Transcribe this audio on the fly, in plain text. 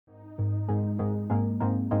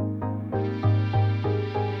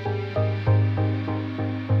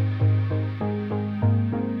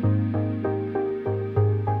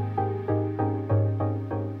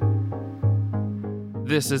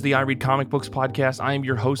This is the I Read Comic Books podcast. I am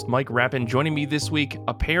your host, Mike Rappin. Joining me this week,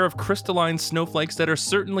 a pair of crystalline snowflakes that are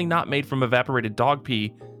certainly not made from evaporated dog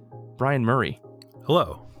pee, Brian Murray.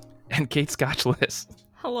 Hello. And Kate Scotchless.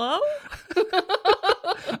 Hello?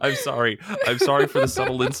 I'm sorry for the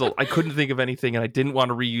subtle insult. I couldn't think of anything, and I didn't want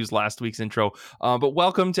to reuse last week's intro. But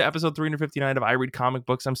welcome to episode 359 of I Read Comic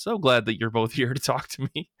Books. I'm so glad that you're both here to talk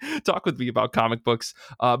with me about comic books.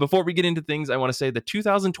 Before we get into things, I want to say the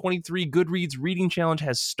 2023 Goodreads Reading Challenge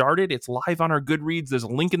has started. It's live on our Goodreads. There's a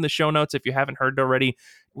link in the show notes if you haven't heard it already.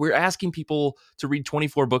 We're asking people to read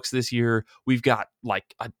 24 books this year. We've got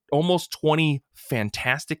almost 20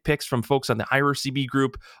 fantastic picks from folks on the IRCB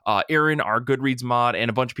group, Aaron, our Goodreads mod, and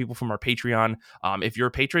a bunch of people from our Patreon. If you're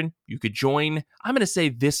a patron, you could join, I'm going to say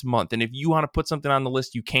this month. And if you want to put something on the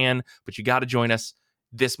list, you can, but you got to join us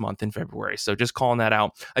this month in February. So just calling that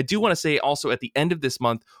out. I do want to say also at the end of this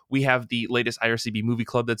month, we have the latest IRCB movie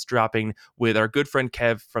club that's dropping with our good friend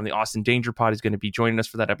Kev from the Austin Danger Pod is going to be joining us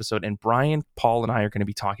for that episode. And Brian, Paul, and I are going to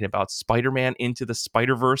be talking about Spider-Man Into the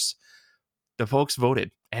Spider-Verse. The folks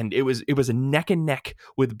voted, and it was a neck and neck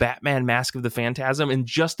with Batman Mask of the Phantasm. And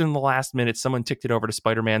just in the last minute, someone ticked it over to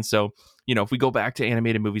Spider-Man. So, if we go back to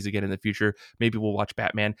animated movies again in the future, maybe we'll watch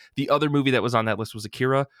Batman. The other movie that was on that list was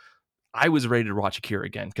Akira. I was ready to watch Akira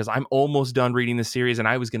again because I'm almost done reading the series and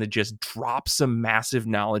I was going to just drop some massive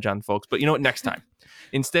knowledge on folks. But you know what? Next time.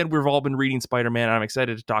 Instead, we've all been reading Spider-Man and I'm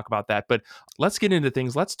excited to talk about that. But let's get into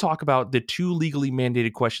things. Let's talk about the two legally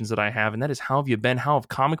mandated questions that I have. And that is, how have you been? How have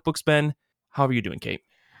comic books been? How are you doing, Kate?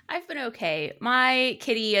 I've been okay. My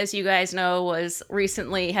kitty, as you guys know, was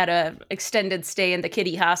recently had a extended stay in the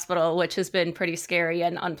kitty hospital, which has been pretty scary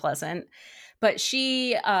and unpleasant. But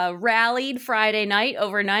she rallied Friday night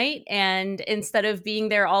overnight, and instead of being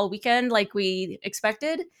there all weekend like we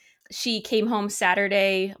expected, she came home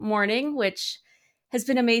Saturday morning, which has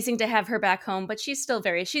been amazing to have her back home. But she's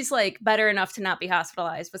better enough to not be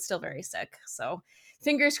hospitalized, but still very sick. So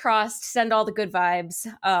fingers crossed, send all the good vibes,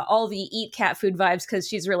 all the eat cat food vibes, because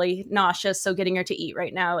she's really nauseous. So getting her to eat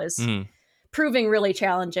right now is proving really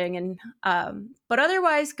challenging. And but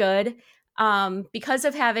otherwise good. Because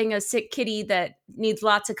of having a sick kitty that needs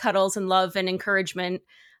lots of cuddles and love and encouragement,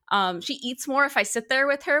 she eats more if I sit there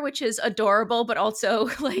with her, which is adorable, but also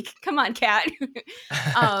come on, cat.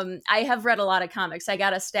 I have read a lot of comics. I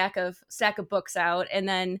got a stack of books out, and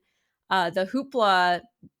then the Hoopla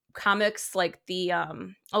comics, like the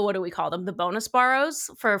what do we call them? The bonus borrows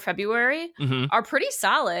for February are pretty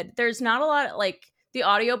solid. There's not a lot the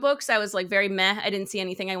audiobooks. I was very meh. I didn't see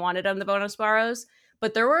anything I wanted on the bonus borrows.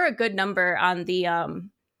 But there were a good number on the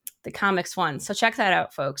comics one. So check that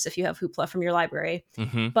out, folks, if you have Hoopla from your library.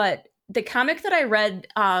 But the comic that I read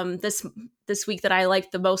this week that I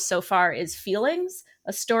liked the most so far is Feelings,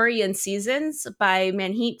 A Story in Seasons by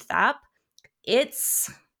Manheet Thap.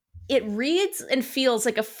 It reads and feels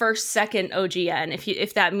like a second OGN,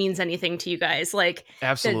 if that means anything to you guys.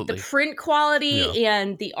 Absolutely. The print quality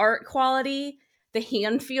and the art quality, the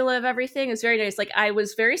hand feel of everything is very nice. I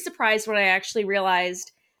was very surprised when I actually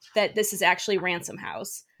realized that this is actually Ransom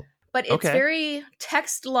House. But it's very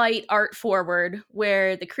text light, art forward,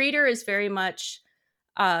 where the creator is very much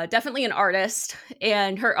definitely an artist,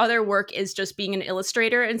 and her other work is just being an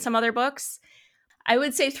illustrator in some other books. I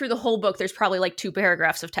would say through the whole book, there's probably 2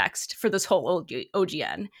 paragraphs of text for this whole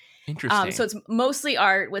OGN. Interesting. So it's mostly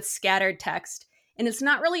art with scattered text. And it's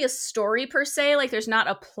not really a story per se, there's not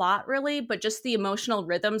a plot really, but just the emotional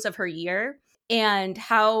rhythms of her year and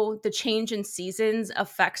how the change in seasons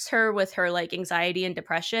affects her with her anxiety and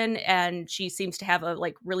depression. And she seems to have a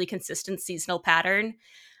really consistent seasonal pattern.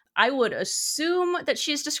 I would assume that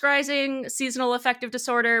she's describing seasonal affective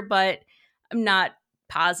disorder, but I'm not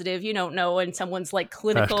positive. You don't know when someone's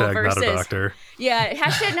clinical hashtag versus not a doctor. Yeah,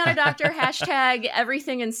 hashtag not a doctor, hashtag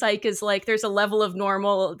everything in psych is there's a level of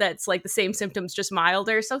normal that's the same symptoms, just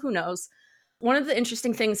milder. So who knows? One of the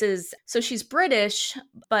interesting things is, so she's British,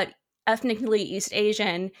 but ethnically East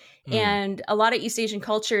Asian, and a lot of East Asian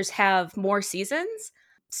cultures have more seasons.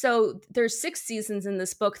 So there's 6 seasons in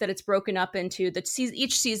this book that it's broken up into.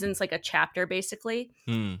 Each season's a chapter, basically.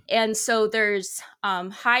 And so there's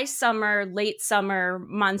high summer, late summer,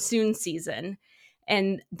 monsoon season,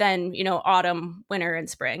 and then, autumn, winter, and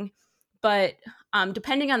spring. But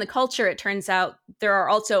depending on the culture, it turns out there are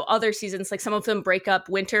also other seasons. Some of them break up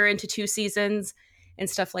winter into 2 seasons and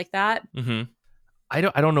stuff like that. I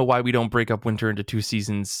don't know why we don't break up winter into 2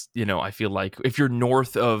 seasons. I feel like if you're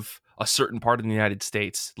north of a certain part of the United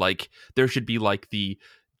States, there should be the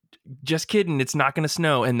just kidding, it's not going to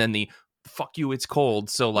snow, and then the fuck you, it's cold.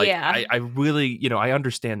 So like, Yeah. I really, I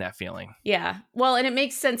understand that feeling. Yeah. Well, and it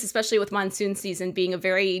makes sense, especially with monsoon season being a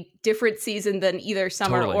very different season than either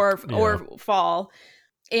summer Totally. or fall.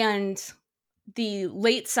 And the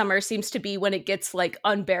late summer seems to be when it gets like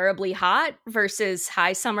unbearably hot versus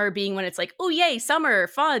high summer being when it's like, oh yay, summer,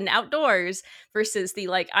 fun, outdoors, versus the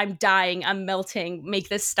like, I'm dying, I'm melting, make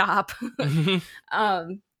this stop.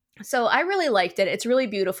 So I really liked it. It's really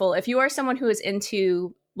beautiful. If you are someone who is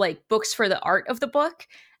into like books for the art of the book,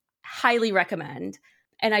 highly recommend.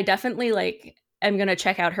 And I definitely like am going to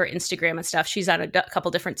check out her Instagram and stuff. She's on a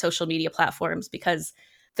couple different social media platforms because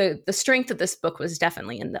the strength of this book was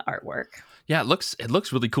definitely in the artwork. Yeah, it looks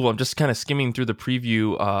really cool. I'm just kind of skimming through the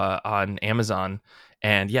preview on Amazon,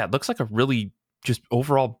 and yeah, it looks like a really just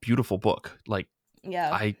overall beautiful book. Like,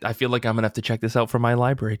 yeah, I feel like I'm gonna have to check this out for my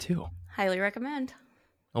library too. Highly recommend.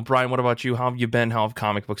 Well, Brian, what about you? How have you been? How have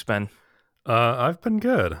comic books been? I've been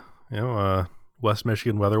good. West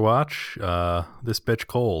Michigan Weather Watch. This bitch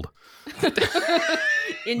cold.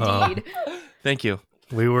 Indeed. Thank you.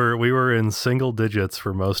 We were in single digits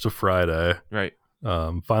for most of Friday. Right.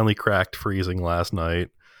 Finally cracked freezing last night.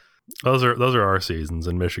 Those are our seasons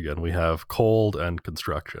in Michigan. We have cold and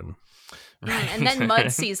construction. Right. And then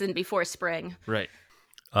mud season before spring. Right.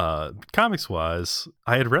 Comics wise,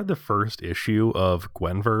 I had read the first issue of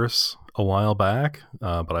Gwenverse a while back,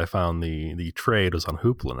 but I found the trade was on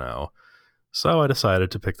Hoopla now. So I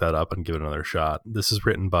decided to pick that up and give it another shot. This is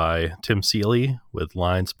written by Tim Seeley with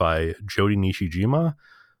lines by Jody Nishijima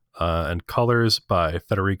and colors by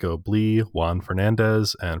Federico Blee, Juan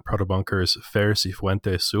Fernandez, and Protobunker's Fer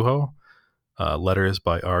Cifuentes Sujo. Letters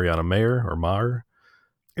by Ariana Mayer or Mar.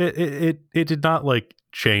 It did not like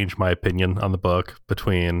change my opinion on the book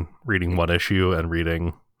between reading one issue and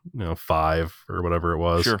reading 5 or whatever it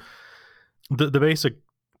was. Sure. The basic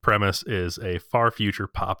premise is a far future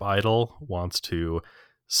pop idol wants to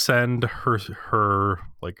send her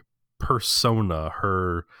like persona,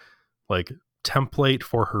 her like template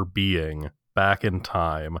for her being back in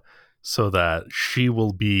time so that she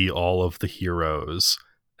will be all of the heroes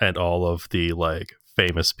and all of the like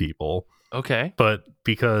famous people. Okay. But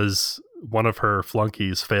because one of her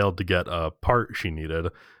flunkies failed to get a part she needed,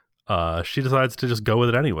 she decides to just go with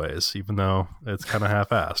it anyways, even though it's kind of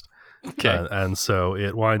half-assed. Okay. And so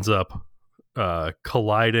it winds up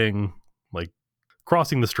colliding, like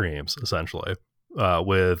crossing the streams, essentially,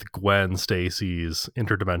 with Gwen Stacy's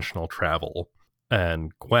interdimensional travel.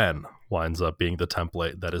 And Gwen winds up being the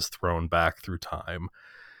template that is thrown back through time.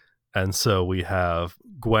 And so we have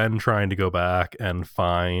Gwen trying to go back and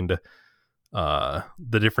find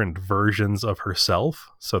the different versions of herself.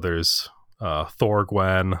 So there's Thor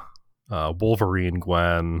Gwen, Wolverine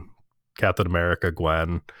Gwen, Captain America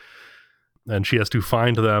Gwen. And she has to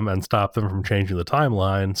find them and stop them from changing the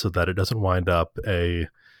timeline so that it doesn't wind up a,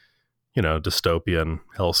 dystopian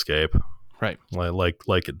hellscape. Right.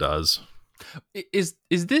 Like it does. Is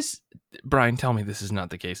this, Brian, tell me this is not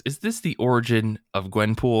the case. Is this the origin of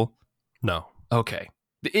Gwenpool? No. Okay.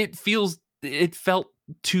 It felt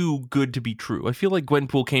too good to be true. I feel like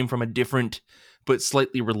Gwenpool came from a different but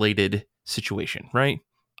slightly related situation, right?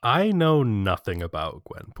 I know nothing about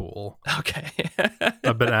Gwenpool. Okay.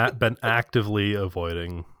 I've been actively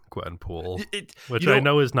avoiding Gwenpool, which I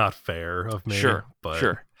know is not fair of me. Sure, but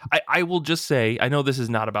sure. I will just say, I know this is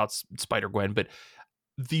not about Spider-Gwen, but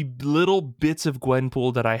the little bits of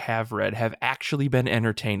Gwenpool that I have read have actually been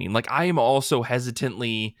entertaining. Like, I am also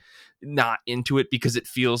hesitantly not into it because it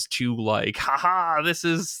feels too like, haha, this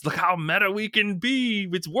is like how meta we can be.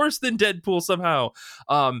 It's worse than Deadpool somehow.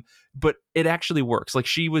 But it actually works. Like,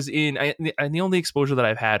 she was in, and the only exposure that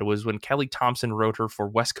I've had was when Kelly Thompson wrote her for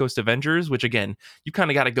West Coast Avengers, which again, you kind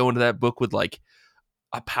of got to go into that book with like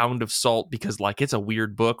a pound of salt because like it's a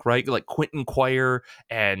weird book, right? Like Quentin Quire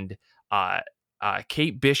and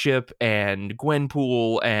Kate Bishop and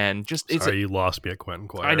Gwenpool and just you lost me at Quentin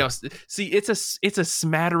Quire. I know. See, it's a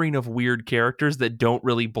smattering of weird characters that don't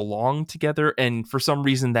really belong together, and for some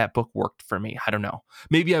reason that book worked for me. I don't know.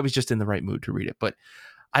 Maybe I was just in the right mood to read it, but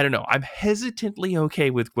I don't know. I'm hesitantly okay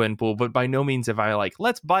with Gwenpool, but by no means have I like,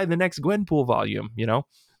 let's buy the next Gwenpool volume,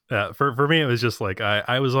 Yeah, for me it was just like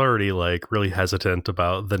I was already like really hesitant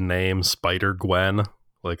about the name Spider-Gwen.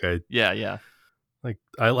 Like I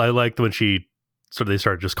liked when they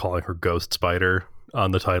started just calling her Ghost Spider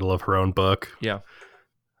on the title of her own book. Yeah.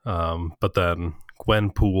 But then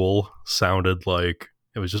Gwenpool sounded like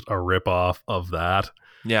it was just a ripoff of that.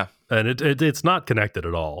 Yeah. And it's not connected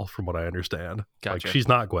at all from what I understand. Gotcha. Like she's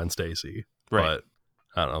not Gwen Stacy. Right. But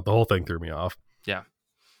I don't know. The whole thing threw me off. Yeah.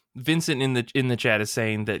 Vincent in the chat is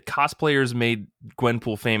saying that cosplayers made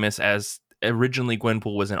Gwenpool famous as originally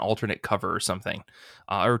Gwenpool was an alternate cover or something,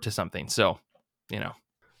 or to something. So,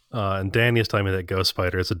 And Danny is telling me that Ghost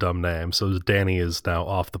Spider is a dumb name, so Danny is now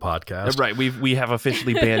off the podcast. Right. We have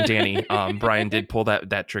officially banned Danny. Brian did pull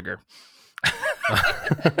that trigger.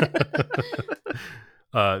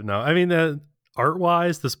 No, I mean,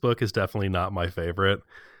 art-wise, this book is definitely not my favorite.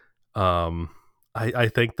 I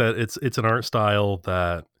think that it's an art style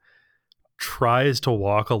that tries to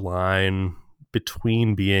walk a line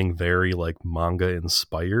between being very like manga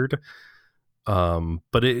inspired,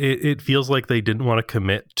 but it feels like they didn't want to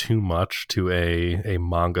commit too much to a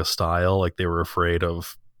manga style, like they were afraid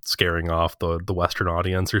of scaring off the Western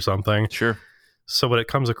audience or something. Sure. So what it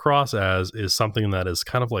comes across as is something that is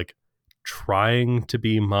kind of like trying to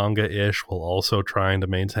be manga-ish while also trying to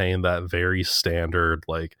maintain that very standard,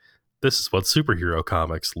 like, this is what superhero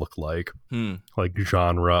comics look like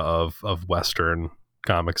genre of Western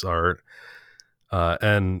comics art.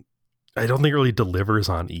 And I don't think it really delivers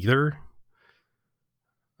on either.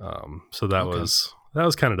 So that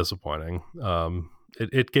was kind of disappointing.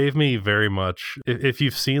 It gave me very much, if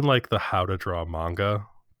you've seen like the How to Draw Manga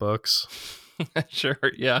books. Sure,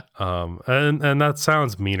 yeah. And that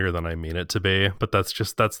sounds meaner than I mean it to be, but that's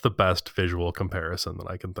the best visual comparison that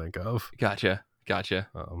I can think of. Gotcha.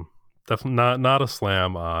 Definitely not a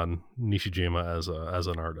slam on Nishijima as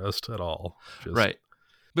an artist at all. Right.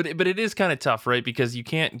 But it is kind of tough, right? Because you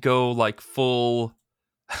can't go like full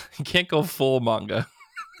manga.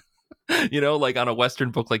 Like on a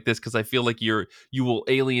Western book like this, because I feel like you will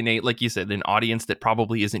alienate, like you said, an audience that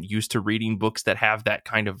probably isn't used to reading books that have that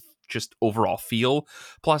kind of just overall feel.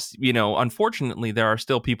 Plus, unfortunately, there are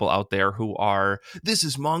still people out there who are, this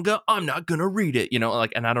is manga, I'm not gonna read it,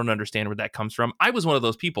 and I don't understand where that comes from. I was one of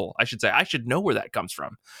those people. I should say I should know where that comes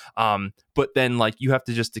from. But then like you have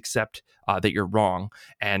to just accept that you're wrong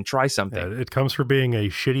and try something. Yeah, it comes from being a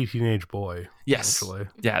shitty teenage boy. Yes. Actually.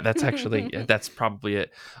 Yeah, that's actually that's probably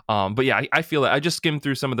it. But yeah, I feel it. I just skimmed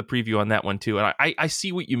through some of the preview on that one too, and I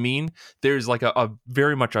see what you mean. There's like a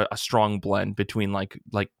very much a strong blend between like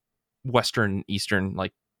Western, Eastern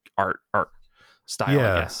like art style.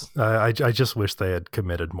 Yeah, I guess. I just wish they had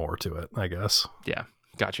committed more to it, I guess. Yeah,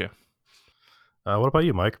 gotcha. What about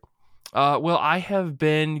you, Mike? Well, I have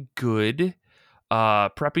been good.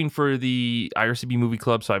 Prepping for the IRCB movie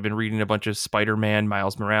club, so I've been reading a bunch of Spider-Man,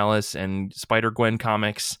 Miles Morales, and Spider-Gwen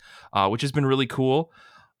comics, which has been really cool.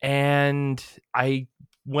 And I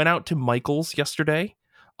went out to Michael's yesterday,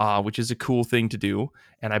 which is a cool thing to do,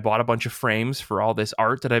 and I bought a bunch of frames for all this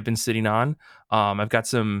art that I've been sitting on. I've got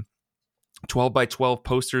some 12 by 12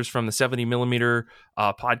 posters from the 70 millimeter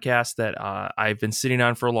podcast that I've been sitting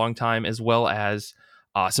on for a long time, as well as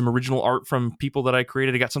some original art from people that I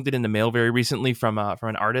created. I got something in the mail very recently from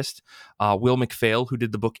an artist, Will McPhail, who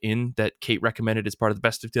did the book In that Kate recommended as part of the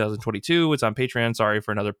Best of 2022. It's on Patreon. Sorry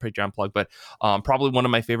for another Patreon plug, but probably one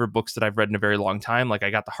of my favorite books that I've read in a very long time. Like I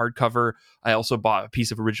got the hardcover. I also bought a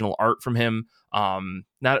piece of original art from him.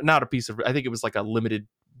 Not a piece of, I think it was like a limited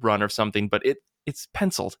run or something, but it's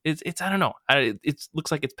penciled. It's I don't know. It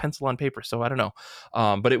looks like it's pencil on paper, so I don't know.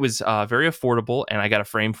 But it was very affordable, and I got a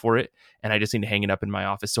frame for it, and I just need to hang it up in my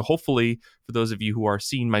office. So hopefully, for those of you who are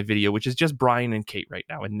seeing my video, which is just Brian and Kate right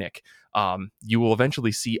now, and Nick, you will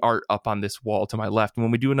eventually see art up on this wall to my left. And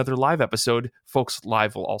when we do another live episode, folks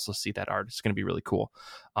live will also see that art. It's going to be really cool.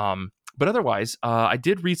 But otherwise, I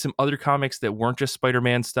did read some other comics that weren't just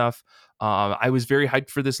Spider-Man stuff. I was very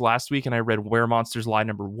hyped for this last week, and I read Where Monsters Lie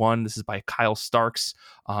 #1. This is by Kyle Starks,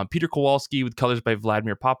 Peter Kowalski with colors by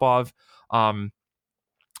Vladimir Popov. And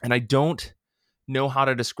I don't know how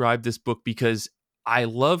to describe this book because I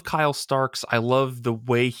love Kyle Starks. I love the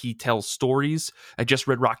way he tells stories. I just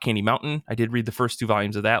read Rock Candy Mountain. I did read the first 2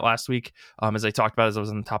 volumes of that last week, as I talked about as I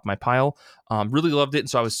was on the top of my pile. Really loved it. And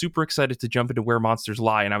so I was super excited to jump into Where Monsters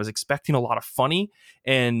Lie. And I was expecting a lot of funny.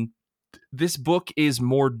 And this book is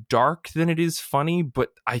more dark than it is funny, but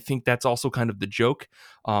I think that's also kind of the joke.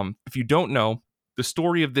 If you don't know, the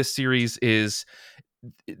story of this series is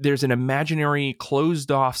there's an imaginary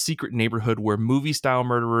closed off secret neighborhood where movie style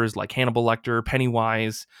murderers like Hannibal Lecter,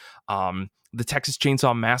 Pennywise, the Texas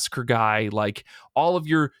Chainsaw Massacre guy, like all of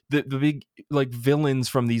the big like villains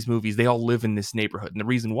from these movies, they all live in this neighborhood. And the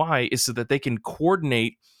reason why is so that they can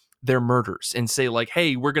coordinate their murders and say like,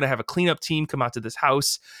 hey, we're going to have a cleanup team come out to this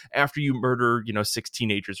house after you murder, 6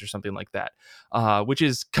 teenagers or something like that, which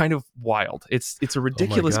is kind of wild. It's a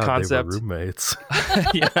ridiculous concept. They were roommates.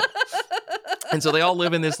 Yeah. And so they all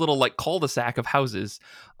live in this little like cul-de-sac of houses.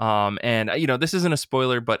 And, this isn't a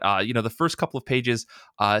spoiler, but, the first couple of pages,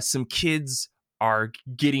 some kids are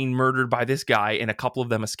getting murdered by this guy, and a couple of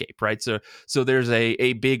them escape, right? So there's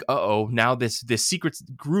a big now this secret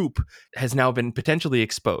group has now been potentially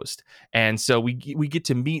exposed, and so we get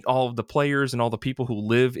to meet all of the players and all the people who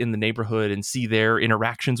live in the neighborhood and see their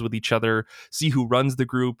interactions with each other, see who runs the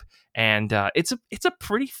group, and it's a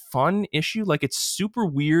pretty fun issue. Like, it's super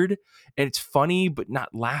weird and it's funny, but not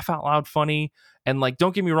laugh out loud funny. And like,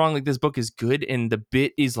 don't get me wrong, like, this book is good and the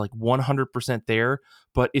bit is like 100% there,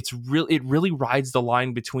 but it really rides the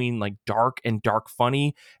line between like dark and dark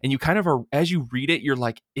funny. And you kind of are, as you read it, you're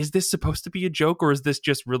like, is this supposed to be a joke or is this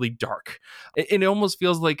just really dark? It almost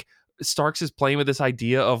feels like Starks is playing with this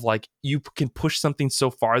idea of like, you can push something so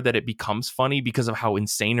far that it becomes funny because of how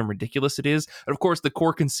insane and ridiculous it is. And of course, the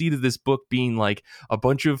core conceit of this book being like a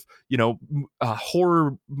bunch of,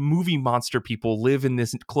 horror movie monster people live in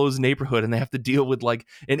this closed neighborhood and they have to deal with like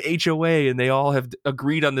an HOA, and they all have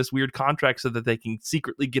agreed on this weird contract so that they can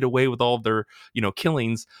secretly get away with all of their,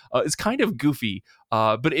 killings. It's kind of goofy,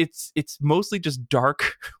 but it's mostly just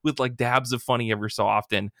dark with like dabs of funny every so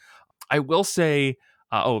often. I will say,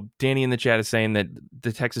 Danny in the chat is saying that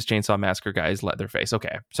the Texas Chainsaw Massacre guy is Leatherface.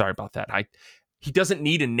 Okay, sorry about that. He doesn't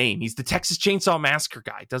need a name. He's the Texas Chainsaw Massacre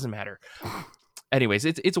guy. It doesn't matter. Anyways,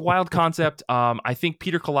 it's a wild concept. I think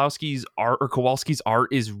Peter Kowalski's art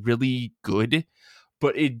is really good,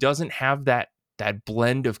 but it doesn't have that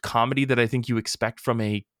blend of comedy that I think you expect from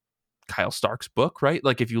a Kyle Starks book, right?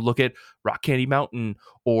 Like, if you look at Rock Candy Mountain,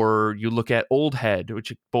 or you look at Old Head,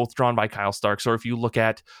 which are both drawn by Kyle Starks, or if you look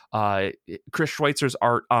at Chris Schweitzer's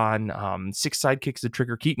art on Six Sidekicks of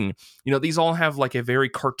Trigger Keaton, these all have like a very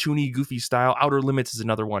cartoony, goofy style. Outer Limits is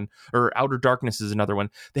another one, or Outer Darkness is another one.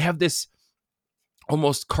 They have this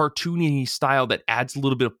almost cartoony style that adds a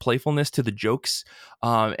little bit of playfulness to the jokes.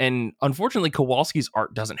 And unfortunately, Kowalski's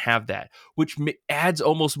art doesn't have that, which adds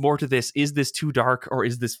almost more to this. Is this too dark, or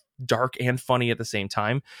is this dark and funny at the same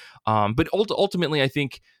time? But ultimately, I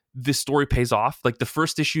think this story pays off. Like, the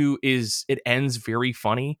first issue it ends very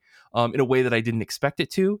funny in a way that I didn't expect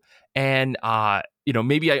it to. And,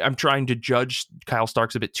 maybe I'm trying to judge Kyle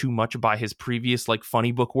Starks a bit too much by his previous like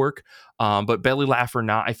funny book work. But belly laugh or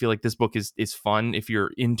not, I feel like this book is fun if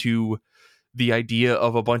you're into the idea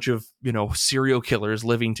of a bunch of, serial killers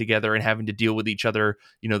living together and having to deal with each other,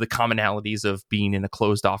 the commonalities of being in a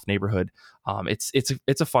closed off neighborhood.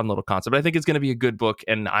 It's a fun little concept. I think it's going to be a good book,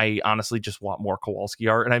 and I honestly just want more Kowalski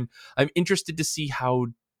art, and I'm interested to see how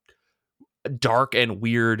dark and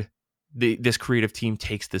weird this creative team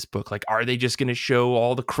takes this book. Like, are they just going to show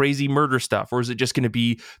all the crazy murder stuff, or is it just going to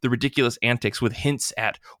be the ridiculous antics with hints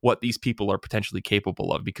at what these people are potentially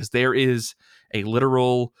capable of? Because there is a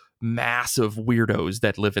literal mass of weirdos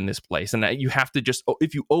that live in this place, and you have to just,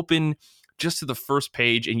 if you open just to the first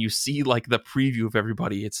page and you see like the preview of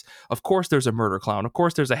everybody, it's, of course there's a murder clown, of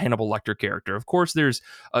course there's a Hannibal Lecter character, of course there's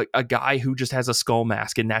a guy who just has a skull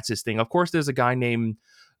mask and that's his thing, of course there's a guy named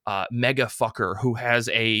Mega Fucker who has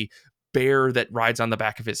a bear that rides on the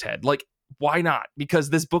back of his head. Like, why not? Because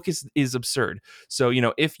this book is absurd. So,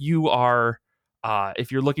 if you are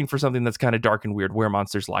if you're looking for something that's kind of dark and weird, Where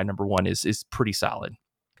Monsters Lie #1 is pretty solid.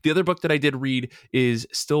 The other book that I did read is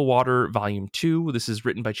Stillwater Volume 2. This is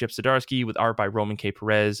written by Chip Zdarsky with art by Roman K.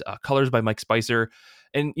 Perez, colors by Mike Spicer.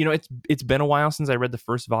 And, it's been a while since I read the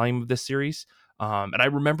first volume of this series. And I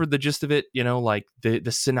remember the gist of it, like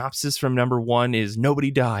the synopsis from #1 is nobody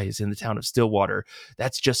dies in the town of Stillwater.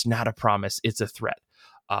 That's just not a promise. It's a threat,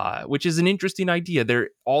 which is an interesting idea.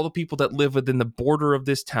 All the people that live within the border of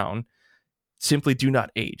this town simply do not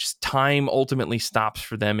age. Time ultimately stops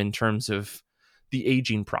for them in terms of the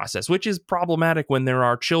aging process, which is problematic when there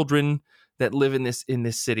are children that live in this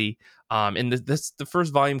city. And the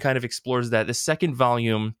first volume kind of explores that. The second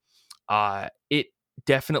volume, it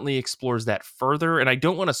definitely explores that further, and I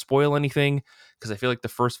don't want to spoil anything because I feel like the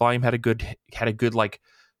first volume had a good like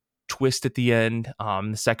twist at the end.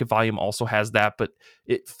 The second volume also has that, but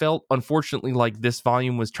it felt unfortunately like this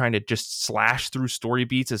volume was trying to just slash through story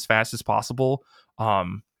beats as fast as possible,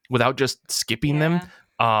 without just skipping them.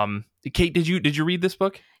 Kate, did you read this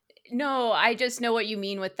book? No, I just know what you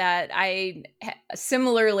mean with that. I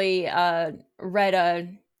similarly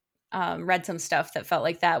read some stuff that felt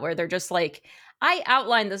like that, where they're just like, I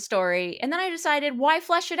outlined the story and then I decided, why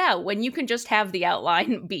flesh it out when you can just have the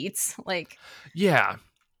outline beats? Like, yeah,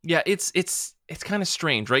 it's kind of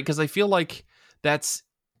strange, right? Because I feel like that's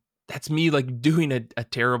me like doing a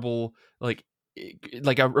terrible like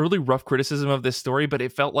a really rough criticism of this story, but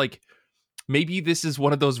it felt like maybe this is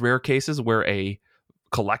one of those rare cases where a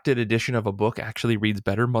collected edition of a book actually reads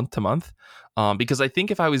better month to month. Because I think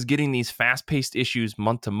if I was getting these fast-paced issues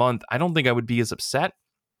month to month, I don't think I would be as upset.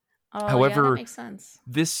 Oh, However, yeah, that makes sense.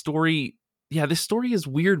 This story yeah, this story is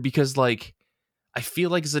weird because like I feel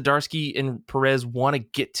like Zdarsky and Perez want to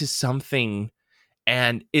get to something,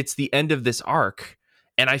 and it's the end of this arc.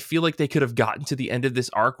 And I feel like they could have gotten to the end of this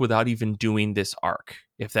arc without even doing this arc,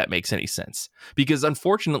 if that makes any sense. Because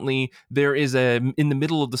unfortunately, in the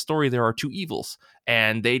middle of the story, there are two evils,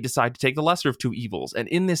 and they decide to take the lesser of two evils. And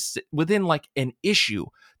in this, within like an issue,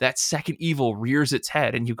 that second evil rears its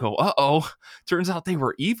head, and you go, "Uh-oh, turns out they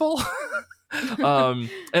were evil." And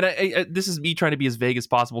I this is me trying to be as vague as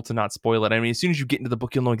possible to not spoil it. I mean, as soon as you get into the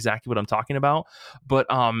book, you'll know exactly what I'm talking about. But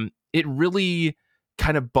it really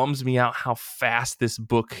kind of bums me out how fast this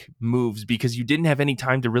book moves, because you didn't have any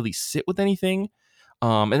time to really sit with anything.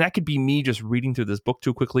 And that could be me just reading through this book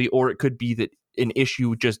too quickly, or it could be that an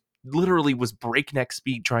issue just literally was breakneck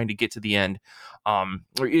speed trying to get to the end.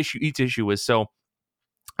 Or each issue was so.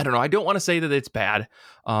 I don't know. I don't want to say that it's bad,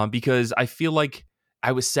 because I feel like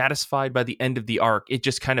I was satisfied by the end of the arc. It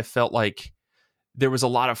just kind of felt like there was a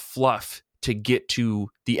lot of fluff to get to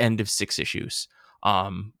the end of 6 issues.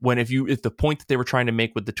 When if the point that they were trying to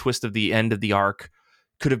make with the twist of the end of the arc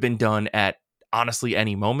could have been done at honestly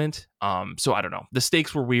any moment. So I don't know. The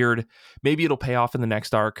stakes were weird. Maybe it'll pay off in the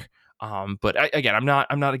next arc. But I'm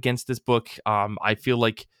not against this book. I feel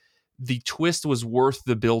like the twist was worth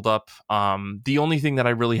the build up. The only thing that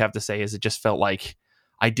I really have to say is it just felt like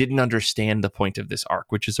I didn't understand the point of this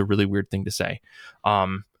arc, which is a really weird thing to say.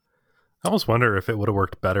 I almost wonder if it would have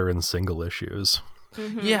worked better in single issues.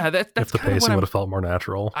 Mm-hmm. Yeah, that's if the pacing would have felt more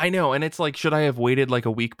natural. I know, and it's like, should I have waited like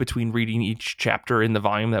a week between reading each chapter in the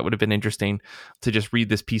volume? That would have been interesting to just read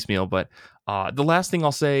this piecemeal. But the last thing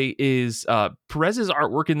I'll say is Perez's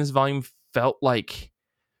artwork in this volume felt like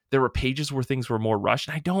there were pages where things were more rushed.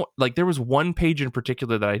 And I don't like. There was one page in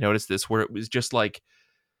particular that I noticed this, where it was just like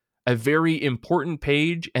a very important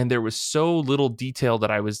page, and there was so little detail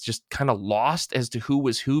that I was just kind of lost as to who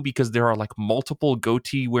was who, because there are like multiple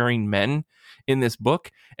goatee wearing men in this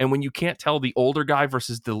book, and when you can't tell the older guy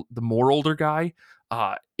versus the more older guy,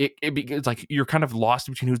 it's like you're kind of lost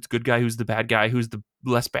between who's the good guy, who's the bad guy, who's the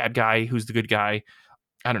less bad guy, who's the good guy.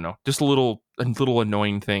 I don't know, just a little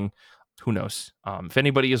annoying thing. Who knows? If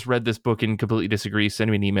anybody has read this book and completely disagrees,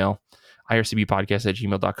 send me an email,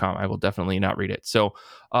 ircbpodcast@gmail.com. I will definitely not read it. So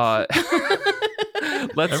every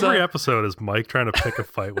episode is Mike trying to pick a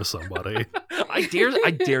fight with somebody. I dare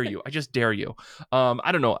you. I just dare you.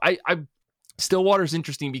 I don't know. Stillwater's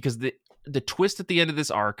interesting because the twist at the end of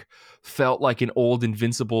this arc felt like an old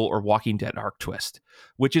Invincible or Walking Dead arc twist,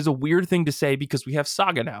 which is a weird thing to say because we have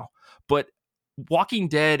Saga now. But Walking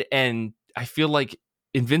Dead and I feel like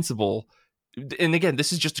Invincible, and again,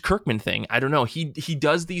 this is just a Kirkman thing. I don't know. He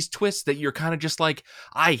does these twists that you're kind of just like,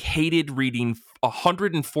 I hated reading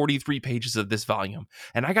 143 pages of this volume,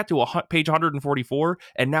 and I got to page 144,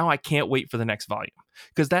 and now I can't wait for the next volume,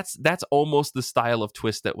 because that's almost the style of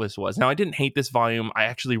twist that was. Now, I didn't hate this volume. I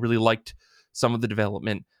actually really liked some of the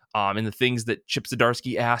development. And the things that Chip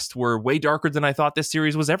Zdarsky asked were way darker than I thought this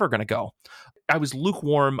series was ever going to go. I was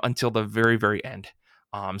lukewarm until the very, very end.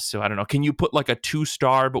 So I don't know. Can you put like a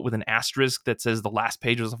 2-star but with an asterisk that says the last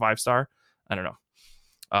page was a 5-star? I don't know.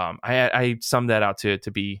 I summed that out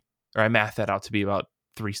to be, or I mathed that out to be about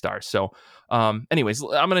 3 stars. So anyways,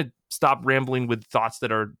 I'm going to stop rambling with thoughts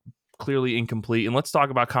that are clearly incomplete, and let's talk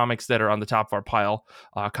about comics that are on the top of our pile,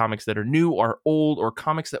 comics that are new or old, or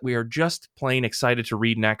comics that we are just plain excited to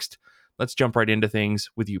read next. Let's jump right into things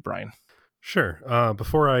with you, Brian. Sure.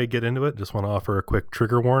 Before I get into it, just want to offer a quick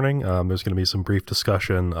trigger warning. There's going to be some brief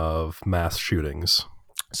discussion of mass shootings.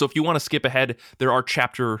 So if you want to skip ahead, there are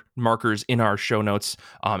chapter markers in our show notes,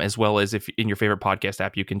 as well as if in your favorite podcast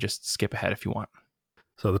app, you can just skip ahead if you want.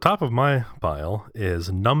 So the top of my pile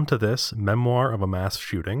is Numb to This, Memoir of a Mass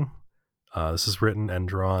Shooting. This is written and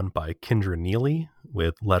drawn by Kendra Neely,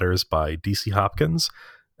 with letters by DC Hopkins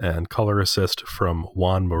and color assist from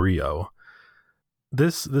Juan Murillo.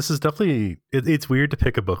 This is definitely, it's weird to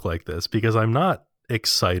pick a book like this because I'm not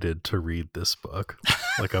excited to read this book.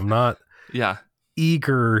 Like, I'm not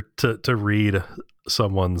eager to read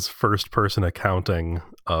someone's first person accounting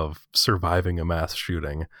of surviving a mass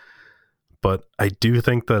shooting. But I do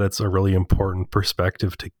think that it's a really important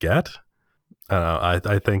perspective to get.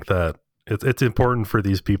 I think that it's important for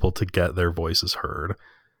these people to get their voices heard.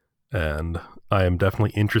 And I am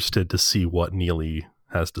definitely interested to see what Neely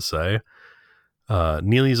has to say.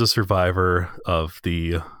 Neely's a survivor of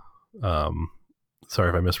the, sorry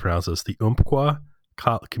if I mispronounce this, the Umpqua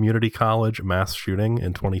Community College mass shooting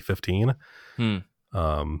in 2015. And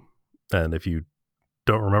if you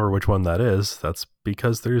don't remember which one that is, that's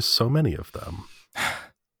because there's so many of them.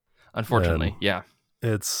 Unfortunately, and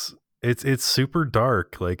it's super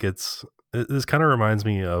dark. Like, it's This kind of reminds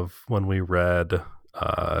me of when we read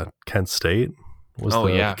Kent State. Was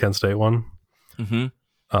the Kent State one?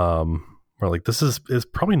 Mm-hmm. We're like, this is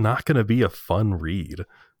probably not going to be a fun read,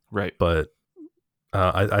 right? But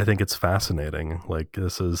I think it's fascinating. Like,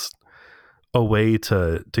 this is a way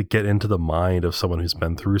to get into the mind of someone who's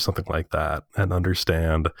been through something like that and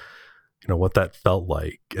understand, what that felt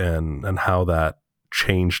like and how that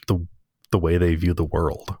changed the way they view the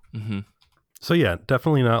world. Mm-hmm. So yeah,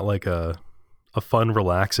 definitely not like a fun,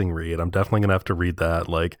 relaxing read. I'm definitely gonna have to read that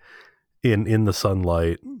like in the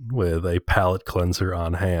sunlight with a palate cleanser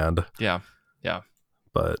on hand. Yeah.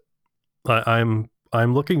 But I'm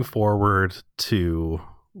looking forward to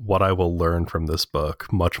what I will learn from this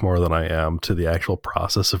book much more than I am to the actual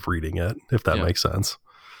process of reading it, if that makes sense.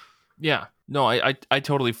 Yeah. No, I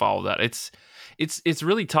totally follow that. It's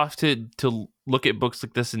really tough to look at books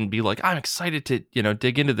like this and be like, I'm excited to,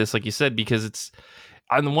 dig into this, like you said, because it's,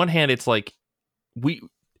 on the one hand, it's like we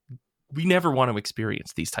never want to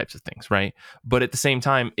experience these types of things, right? But at the same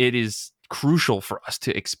time, it is crucial for us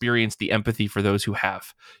to experience the empathy for those who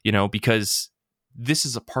have, because this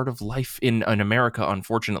is a part of life in America,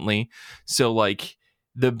 unfortunately. So like,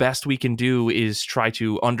 the best we can do is try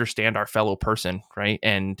to understand our fellow person, right?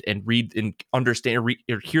 And read and understand,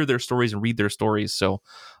 or hear their stories and read their stories. So,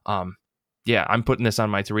 yeah, I'm putting this on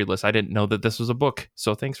my to read list. I didn't know that this was a book,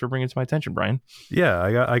 so thanks for bringing it to my attention, Brian.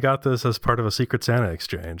 Yeah, I got this as part of a Secret Santa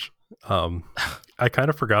exchange. I kind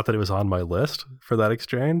of forgot that it was on my list for that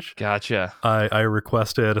exchange. Gotcha. I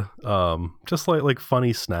requested just like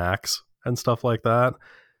funny snacks and stuff like that.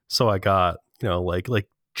 So I got like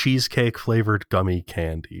cheesecake flavored gummy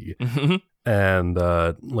candy and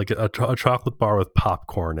like a chocolate bar with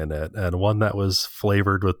popcorn in it, and one that was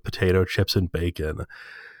flavored with potato chips and bacon.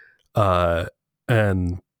 And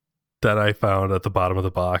then I found at the bottom of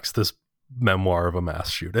the box this memoir of a mass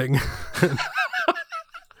shooting.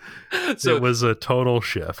 So it was a total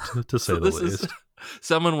shift, to say the least.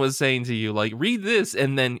 Someone was saying to you, like, read this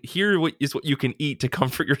and then here is what you can eat to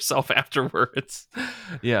comfort yourself afterwards.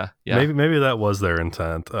 Yeah. Maybe that was their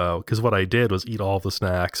intent. Because what I did was eat all the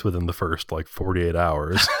snacks within the first 48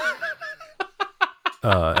 hours.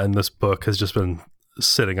 And this book has just been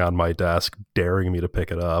sitting on my desk, daring me to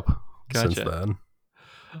pick it up since then.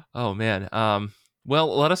 Oh man.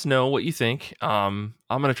 Well, let us know what you think. I'm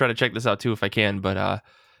gonna try to check this out too if I can. But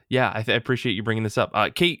yeah, I appreciate you bringing this up.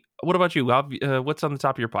 Kate, what about you? What's on the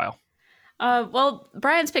top of your pile? Well,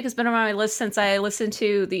 Brian's pick has been on my list since I listened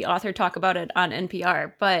to the author talk about it on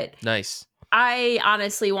NPR. But nice. I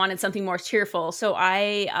honestly wanted something more cheerful, so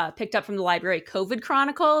I picked up from the library COVID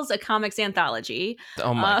Chronicles, a comics anthology.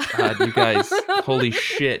 Oh my God, you guys. Holy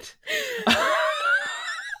shit.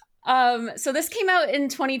 So this came out in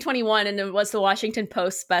 2021 and it was the Washington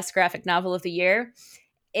Post's best graphic novel of the year.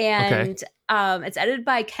 And it's edited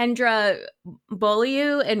by Kendra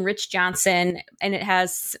Beaulieu and Rich Johnson, and it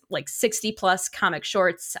has 60 plus comic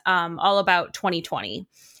shorts, all about 2020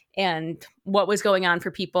 and what was going on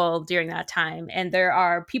for people during that time. And there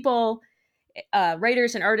are people,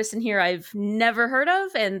 writers and artists in here I've never heard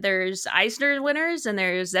of, and there's Eisner winners, and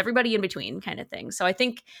there's everybody in between kind of thing. So I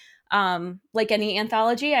think, like any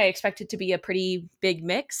anthology, I expect it to be a pretty big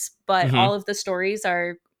mix, but all of the stories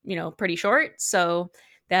are, pretty short. So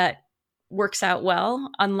that works out well.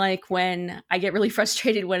 Unlike when I get really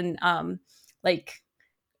frustrated when,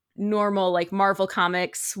 normal Marvel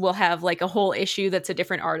comics will have a whole issue that's a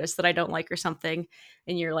different artist that I don't like or something,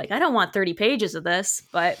 and you're like, I don't want 30 pages of this.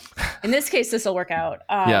 But in this case, this will work out.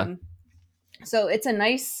 So it's a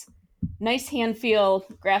nice hand feel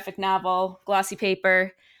graphic novel, glossy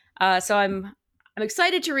paper. So I'm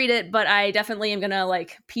excited to read it, but I definitely am gonna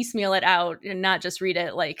piecemeal it out and not just read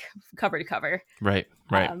it cover to cover. Right.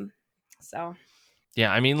 So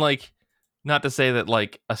yeah, I mean, not to say that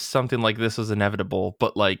something like this was inevitable,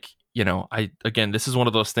 but this is one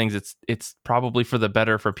of those things. It's probably for the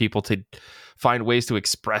better for people to find ways to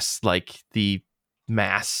express the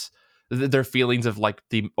mass, their feelings of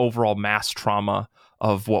the overall mass trauma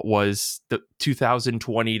of what was the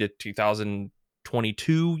 2020 to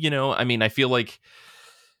 2022. I mean, I feel like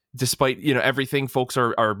despite everything, folks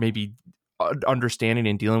are maybe understanding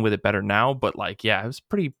and dealing with it better now. But it was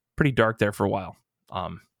pretty dark there for a while.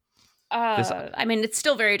 I mean, it's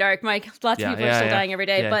still very dark, Mike. Lots of people are still dying every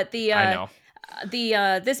day. But I know.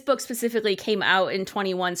 This book specifically came out in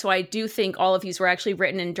 21, so I do think all of these were actually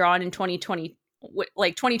written and drawn in 2020,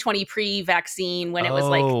 2020 pre-vaccine, when it was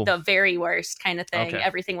the very worst kind of thing. Okay.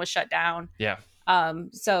 Everything was shut down. Yeah.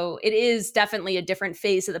 So it is definitely a different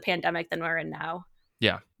phase of the pandemic than we're in now.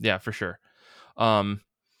 Yeah, for sure.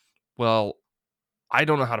 Well, I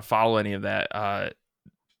don't know how to follow any of that.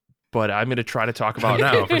 but I'm going to try to talk about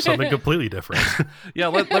now for something completely different. Yeah,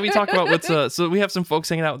 let me talk about what's so we have some folks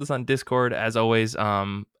hanging out with us on Discord as always.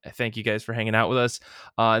 Thank you guys for hanging out with us.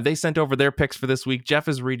 They sent over their picks for this week. Jeff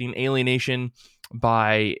is reading Alienation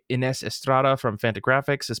by Ines Estrada from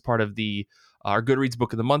Fantagraphics as part of the our Goodreads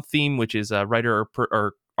Book of the Month theme, which is a writer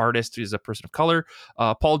or artist who is a person of color.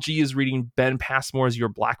 Paul G is reading Ben Passmore's Your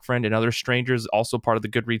Black Friend and Other Strangers, also part of the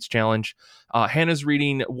Goodreads challenge. Hannah's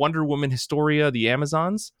reading Wonder Woman Historia, The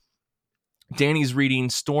Amazons. Danny's reading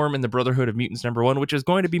Storm and the Brotherhood of Mutants #1, which is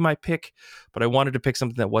going to be my pick, but I wanted to pick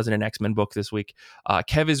something that wasn't an X-Men book this week.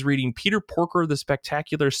 Kev is reading Peter Porker, the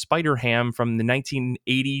Spectacular Spider-Ham from the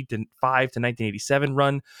 1985 to 1987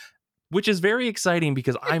 run, which is very exciting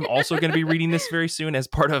because I'm also going to be reading this very soon as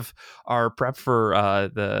part of our prep for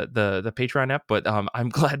the Patreon app. But I'm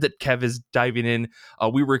glad that Kev is diving in.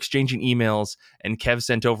 We were exchanging emails and Kev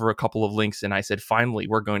sent over a couple of links and I said, finally,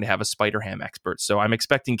 we're going to have a Spider-Ham expert. So I'm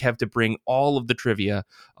expecting Kev to bring all of the trivia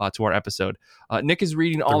to our episode. Nick is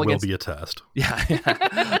reading All Against... There will be a test.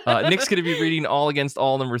 Yeah. Nick's going to be reading All Against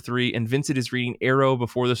All #3, and Vincent is reading Arrow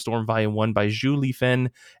Before the Storm Volume 1 by Zhu Lifen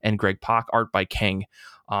and Greg Pak, art by Kang.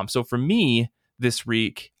 So for me this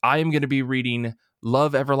week, I am going to be reading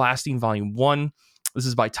Love Everlasting Volume 1. This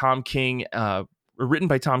is by Tom King, written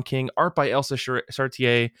by Tom King, art by Elsa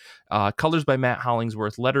Chartier, colors by Matt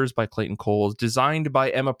Hollingsworth, letters by Clayton Coles, designed by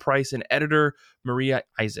Emma Price, and editor Maria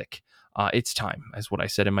Isaac. It's time, is what I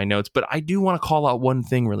said in my notes. But I do want to call out one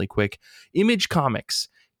thing really quick. Image Comics,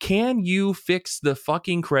 can you fix the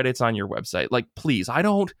fucking credits on your website? Like, please,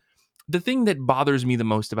 the thing that bothers me the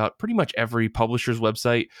most about pretty much every publisher's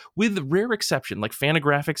website, with rare exception, like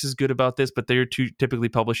Fantagraphics is good about this, but they're typically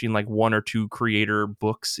publishing like 1 or 2 creator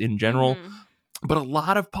books in general. Mm-hmm. But a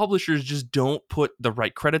lot of publishers just don't put the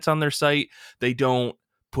right credits on their site. They don't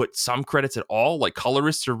put some credits at all. Like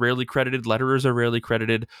colorists are rarely credited, letterers are rarely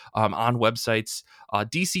credited on websites.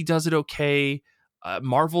 DC does it okay.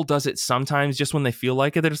 Marvel does it sometimes just when they feel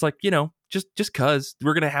like it. They're just like, just cause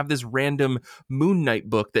we're going to have this random Moon Knight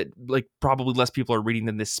book that like probably less people are reading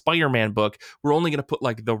than this Spider-Man book. We're only going to put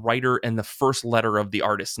like the writer and the first letter of the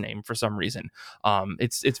artist's name for some reason.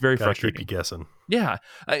 It's very frustrating. Keep you guessing. Yeah.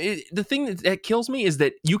 The thing that kills me is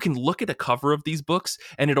that you can look at a cover of these books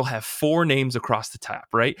and it'll have 4 names across the top,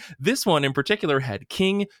 right? This one in particular had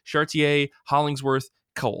King, Chartier, Hollingsworth,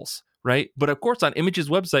 Coles. Right. But of course, on Image's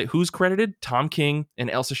website, who's credited? Tom King and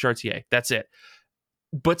Elsa Chartier. That's it.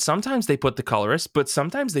 But sometimes they put the colorist, but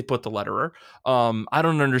sometimes they put the letterer. I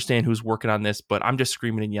don't understand who's working on this, but I'm just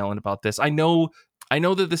screaming and yelling about this. I know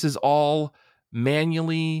that this is all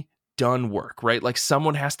manually done work, right? Like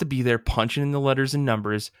someone has to be there punching in the letters and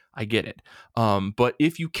numbers. I get it. But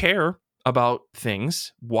if you care about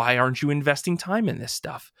things, why aren't you investing time in this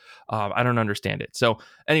stuff? I don't understand it. So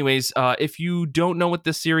anyways, if you don't know what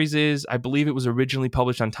this series is, I believe it was originally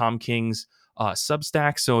published on Tom King's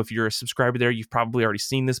Substack. So if you're a subscriber there, you've probably already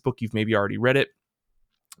seen this book. You've maybe already read it.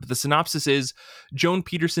 But the synopsis is, Joan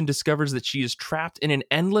Peterson discovers that she is trapped in an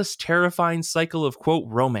endless, terrifying cycle of, quote,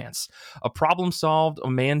 romance, a problem solved, a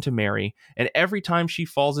man to marry, and every time she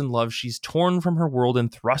falls in love, she's torn from her world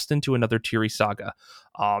and thrust into another teary saga.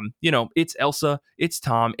 It's Elsa, it's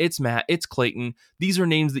Tom, it's Matt, it's Clayton. These are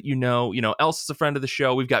names that you know. Elsa's a friend of the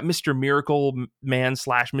show. We've got Mr. Miracle Man /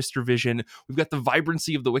 Mr. Vision. We've got the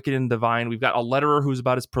vibrancy of the wicked and divine. We've got a letterer who's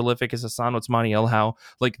about as prolific as Hassan Otsmani Elhau.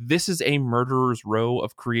 Like, this is a murderer's row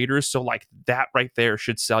of creators. So, like, that right there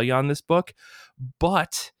should sell you on this book.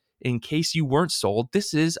 But in case you weren't sold,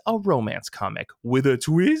 this is a romance comic with a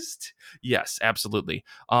twist. Yes, absolutely.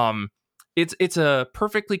 It's a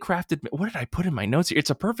perfectly crafted... What did I put in my notes here? It's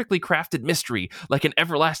a perfectly crafted mystery, like an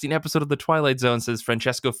everlasting episode of The Twilight Zone, says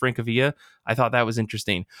Francesco Francavilla. I thought that was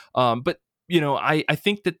interesting. But, I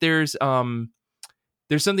think that there's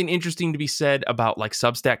something interesting to be said about like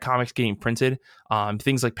Substack comics getting printed,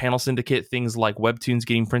 things like Panel Syndicate, things like Webtoons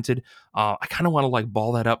getting printed. I kind of want to like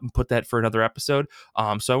ball that up and put that for another episode.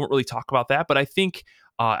 So I won't really talk about that, but I think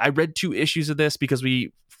I read 2 issues of this because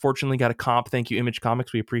we fortunately got a comp. Thank you, Image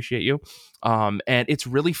Comics. We appreciate you. And it's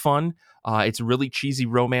really fun. It's really cheesy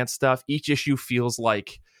romance stuff. Each issue feels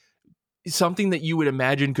like something that you would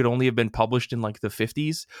imagine could only have been published in like the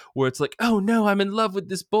 50s, where it's like, oh no, I'm in love with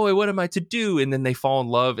this boy, what am I to do? And then they fall in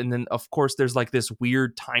love, and then of course there's like this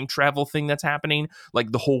weird time travel thing that's happening,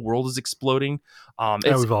 like the whole world is exploding.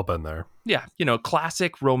 We've all been there. Yeah,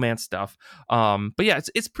 classic romance stuff. But yeah,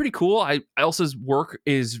 it's pretty cool. Elsa's work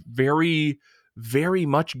is very, very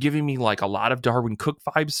much giving me like a lot of Darwin Cook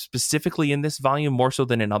vibes, specifically in this volume, more so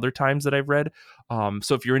than in other times that I've read.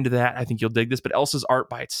 So if you're into that, I think you'll dig this. But Elsa's art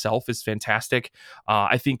by itself is fantastic.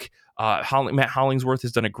 I think Matt Hollingsworth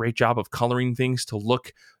has done a great job of coloring things to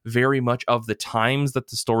look very much of the times that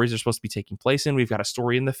the stories are supposed to be taking place in. We've got a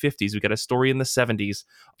story in the 50s. We've got a story in the 70s.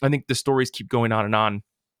 I think the stories keep going on and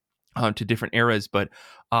on to different eras. But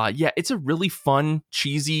yeah, it's a really fun,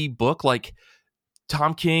 cheesy book. Like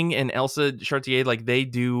Tom King and Elsa Chartier, like they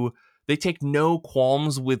take no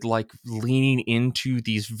qualms with like leaning into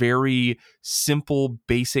these very simple,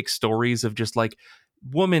 basic stories of just like,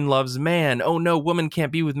 woman loves man. Oh no, woman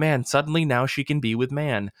can't be with man. Suddenly now she can be with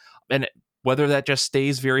man. And whether that just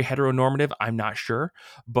stays very heteronormative, I'm not sure.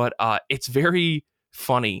 But it's very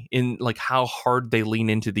funny in like how hard they lean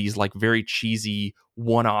into these like very cheesy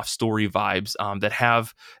one-off story vibes that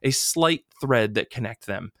have a slight thread that connect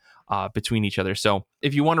them between each other. So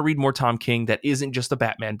if you want to read more Tom King that isn't just a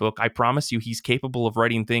Batman book, I promise you he's capable of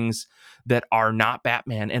writing things that are not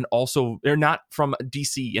Batman and also they're not from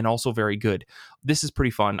DC and also very good. This is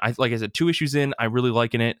pretty fun. Like I said, 2 issues in, I'm really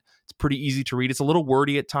liking it. It's pretty easy to read. It's a little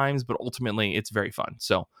wordy at times, but ultimately it's very fun.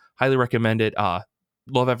 So highly recommend it.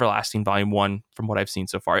 Love Everlasting Volume 1 from what I've seen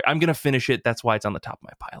so far. I'm going to finish it. That's why it's on the top of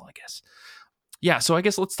my pile, I guess. Yeah, so I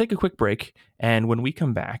guess let's take a quick break. And when we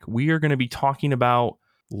come back, we are going to be talking about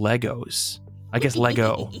Legos. I guess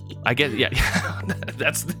Lego. I guess, yeah.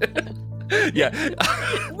 That's, yeah.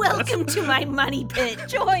 Welcome to my money pit.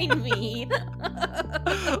 Join me.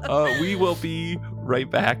 We will be right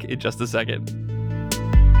back in just a second.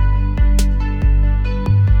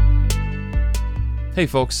 Hey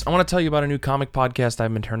folks, I want to tell you about a new comic podcast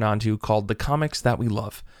I've been turned on to called The Comics That We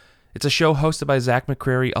Love. It's a show hosted by Zach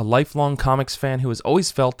McCrary, a lifelong comics fan who has always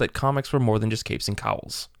felt that comics were more than just capes and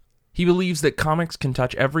cowls. He believes that comics can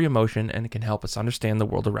touch every emotion and it can help us understand the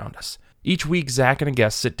world around us. Each week, Zach and a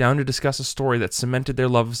guest sit down to discuss a story that cemented their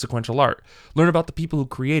love of sequential art, learn about the people who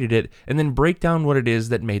created it, and then break down what it is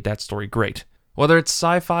that made that story great. Whether it's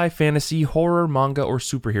sci-fi, fantasy, horror, manga, or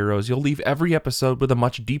superheroes, you'll leave every episode with a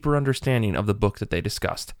much deeper understanding of the book that they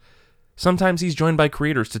discussed. Sometimes he's joined by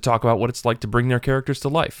creators to talk about what it's like to bring their characters to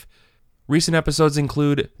life. Recent episodes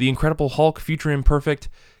include The Incredible Hulk, Future Imperfect,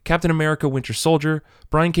 Captain America, Winter Soldier,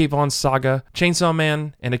 Brian K. Vaughan's Saga, Chainsaw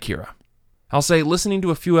Man, and Akira. I'll say, listening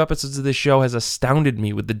to a few episodes of this show has astounded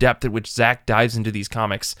me with the depth at which Zach dives into these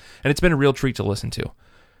comics, and it's been a real treat to listen to.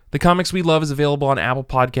 The Comics We Love is available on Apple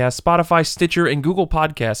Podcasts, Spotify, Stitcher, and Google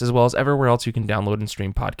Podcasts, as well as everywhere else you can download and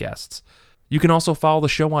stream podcasts. You can also follow the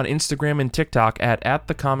show on Instagram and TikTok at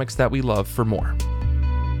The Comics That We Love for more.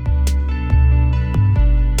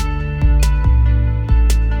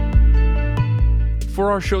 For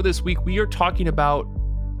our show this week, we are talking about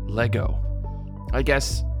Lego. I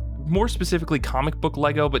guess, more specifically comic book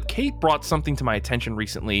Lego, but Kate brought something to my attention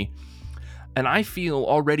recently, and I feel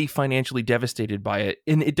already financially devastated by it,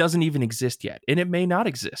 and it doesn't even exist yet, and it may not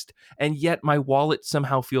exist, and yet my wallet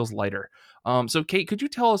somehow feels lighter. So Kate, could you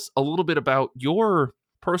tell us a little bit about your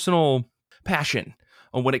personal passion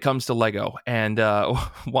when it comes to Lego, and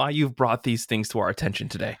why you've brought these things to our attention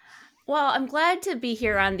today? Well, I'm glad to be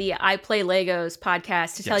here on the I Play Legos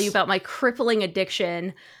podcast to tell you about my crippling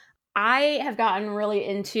addiction. I have gotten really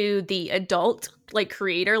into the adult, like,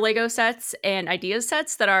 creator Lego sets and ideas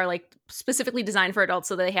sets that are, like, specifically designed for adults,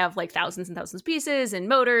 so they have, like, thousands and thousands of pieces and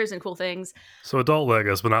motors and cool things. So adult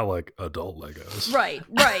Legos, but not, like, adult Legos. Right.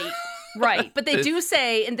 Right. But they do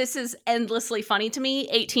say, and this is endlessly funny to me,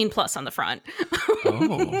 18 plus on the front.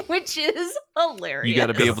 Oh. Which is hilarious. You got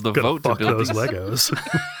to be able to vote to build those these Legos.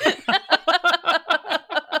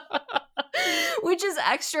 Which is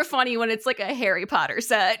extra funny when it's like a Harry Potter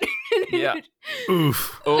set. Yeah.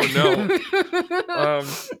 Oof. Oh, no.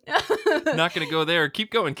 Not going to go there.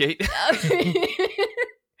 Keep going, Kate.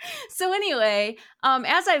 So anyway,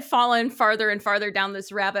 as I've fallen farther and farther down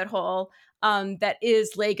this rabbit hole that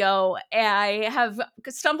is Lego, I have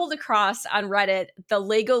stumbled across on Reddit the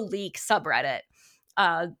Lego Leak subreddit.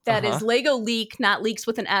 That is Lego Leak, not leaks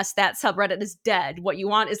with an S. That subreddit is dead. What you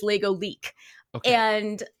want is Lego Leak. Okay.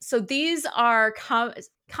 And so these are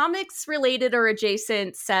comics related or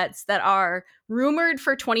adjacent sets that are rumored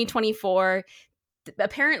for 2024.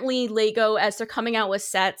 Apparently Lego, as they're coming out with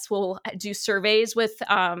sets, will do surveys with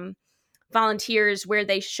volunteers where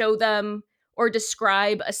they show them or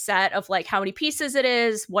describe a set of, like, how many pieces it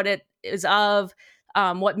is, what it is of,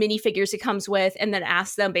 what minifigures it comes with, and then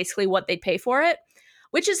ask them basically what they'd pay for it.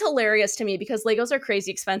 Which is hilarious to me because Legos are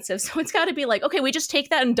crazy expensive. So it's got to be like, okay, we just take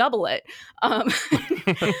that and double it.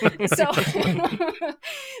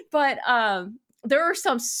 But there are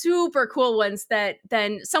some super cool ones that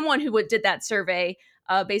then someone who did that survey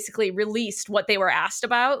basically released what they were asked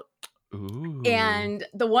about. Ooh. And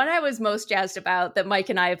the one I was most jazzed about that Mike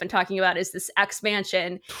and I have been talking about is this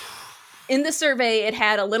X-Mansion. In the survey, it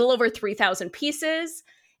had a little over 3,000 pieces.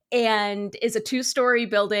 and is a 2-story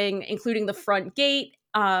building, including the front gate.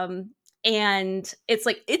 And it's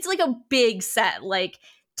like a big set, like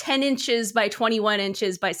 10 inches by 21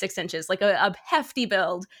 inches by 6 inches, like a hefty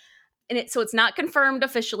build. And so it's not confirmed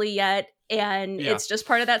officially yet. And it's just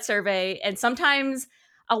part of that survey. And sometimes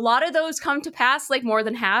a lot of those come to pass, like more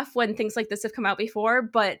than half when things like this have come out before.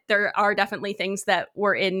 But there are definitely things that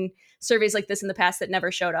were in surveys like this in the past that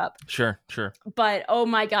never showed up. Sure. But oh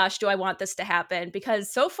my gosh, do I want this to happen?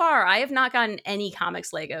 Because so far I have not gotten any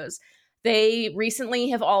comics Legos. They recently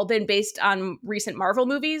have all been based on recent Marvel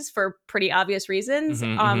movies for pretty obvious reasons.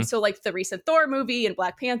 So like the recent Thor movie and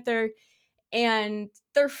Black Panther. And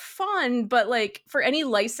they're fun, but like for any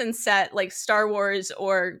licensed set like Star Wars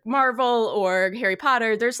or Marvel or Harry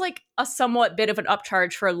Potter, there's like a somewhat bit of an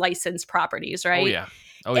upcharge for licensed properties, right?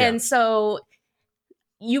 Oh yeah. And so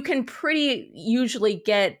you can pretty usually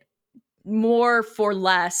get more for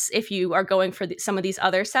less if you are going for some of these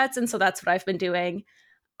other sets. And so that's what I've been doing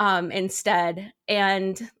instead.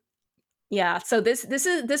 And yeah, so this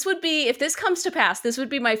would be, if this comes to pass, this would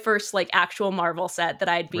be my first like actual Marvel set that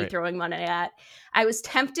I'd be throwing money at. I was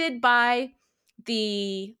tempted by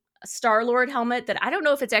the Star-Lord helmet that I don't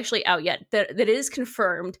know if it's actually out yet, that is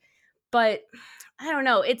confirmed, but I don't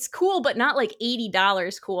know. It's cool, but not like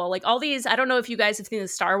 $80 cool. Like all these, I don't know if you guys have seen the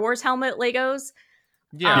Star Wars helmet Legos.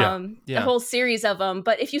 The whole series of them.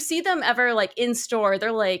 But if you see them ever like in store,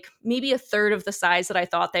 they're like maybe a third of the size that I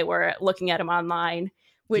thought they were looking at them online.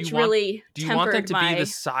 Which do you want them to be the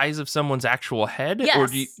size of someone's actual head? Yes, or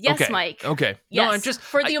do you, yes, Mike. Okay. Yes. No, I'm just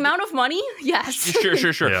for the amount of money. Yes.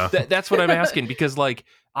 Sure. Yeah. That's what I'm asking, because like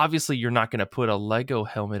obviously you're not going to put a Lego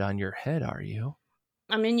helmet on your head, are you?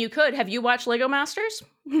 I mean, you could. Have you watched Lego Masters?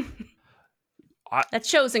 That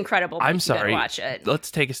show's incredible. I'm sorry. Watch it.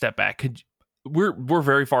 Let's take a step back. We're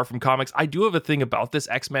very far from comics. I do have a thing about this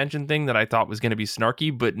X-Mansion thing that I thought was going to be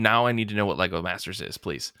snarky, but now I need to know what Lego Masters is,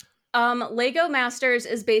 please. Lego Masters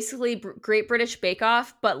is basically Great British Bake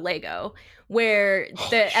Off, but Lego, where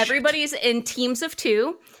everybody's in teams of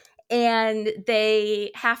 2, and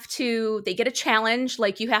they get a challenge.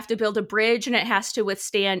 Like you have to build a bridge, and it has to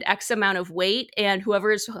withstand X amount of weight, and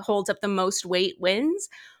whoever holds up the most weight wins.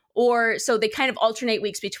 Or so they kind of alternate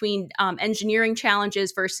weeks between engineering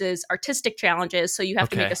challenges versus artistic challenges. So you have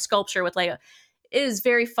to make a sculpture with Lego. It is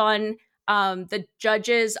very fun. The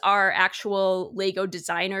judges are actual Lego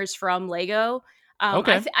designers from Lego.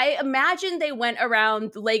 I imagine they went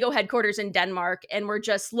around the Lego headquarters in Denmark and were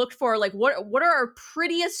just looked for like, what are our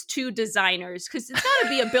prettiest 2 designers? Because it's got to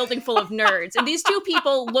be a building full of nerds. And these 2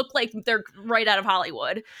 people look like they're right out of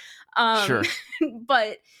Hollywood. Sure.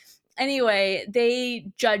 But anyway,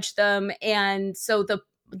 they judge them. And so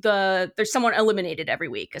there's someone eliminated every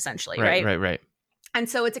week, essentially, right? Right. And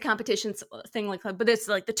so it's a competition thing like that, but it's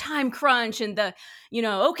like the time crunch and the,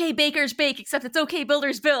 okay, bakers bake, except it's okay,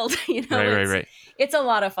 builders build. Right. It's a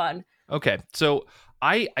lot of fun. Okay, so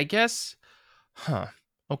I guess,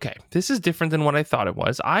 okay, this is different than what I thought it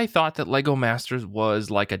was. I thought that Lego Masters was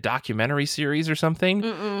like a documentary series or something.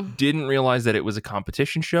 Mm-mm. Didn't realize that it was a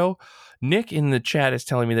competition show. Nick in the chat is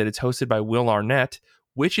telling me that it's hosted by Will Arnett,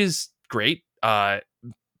 which is great. I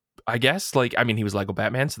guess, he was Lego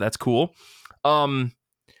Batman, so that's cool.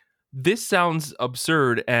 This sounds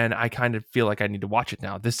absurd, and I kind of feel like I need to watch it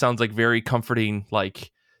now. This sounds like very comforting,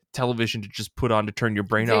 like television to just put on to turn your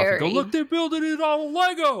brain off and go, look, they're building it on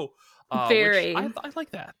Lego. Very. I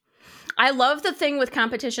like that. I love the thing with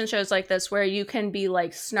competition shows like this where you can be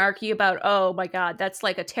like snarky about, oh my God, that's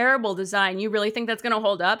like a terrible design. You really think that's going to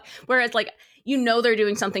hold up? Whereas like, they're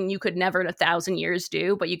doing something you could never in 1,000 years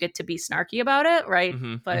do, but you get to be snarky about it, right?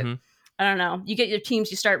 But I don't know. You get your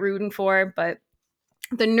teams you start rooting for, but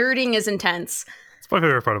the nerding is intense. It's my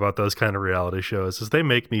favorite part about those kind of reality shows is they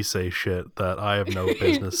make me say shit that I have no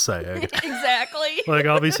business saying. Exactly. Like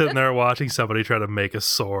I'll be sitting there watching somebody try to make a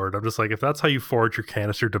sword. I'm just like, if that's how you forge your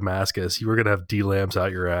canister Damascus, you were going to have D-lamps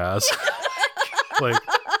out your ass. Like,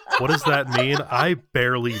 what does that mean? I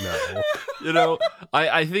barely know.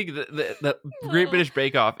 I think that Great British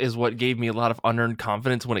Bake Off is what gave me a lot of unearned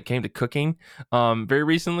confidence when it came to cooking very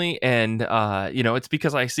recently. And, it's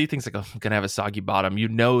because I see things like, oh, I'm going to have a soggy bottom. You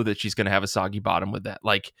know that she's going to have a soggy bottom with that.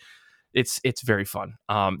 Like, it's very fun.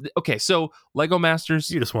 Okay, so Lego Masters.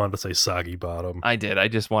 You just wanted to say soggy bottom. I did. I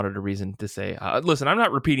just wanted a reason to say, listen, I'm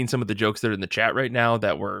not repeating some of the jokes that are in the chat right now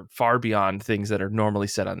that were far beyond things that are normally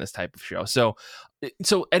said on this type of show. So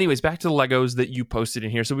So anyways, back to the Legos that you posted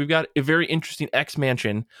in here. So we've got a very interesting X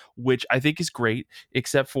Mansion, which I think is great,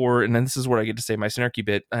 except for, and then this is where I get to say my snarky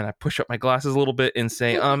bit, and I push up my glasses a little bit and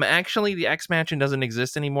say, actually the X Mansion doesn't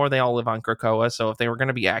exist anymore. They all live on Krakoa. So if they were going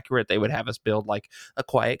to be accurate, they would have us build like a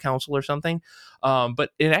quiet council or something.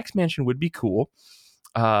 But an X Mansion would be cool,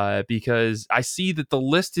 because I see that the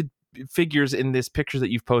listed figures in this picture that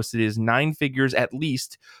you've posted is 9 figures at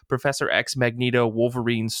least: Professor X, Magneto,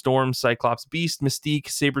 Wolverine, Storm, Cyclops, Beast, Mystique,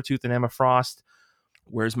 Sabretooth, and Emma Frost.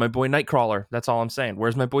 Where's my boy Nightcrawler? That's all I'm saying.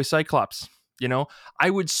 Where's my boy Cyclops? You know,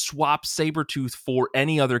 I would swap Sabretooth for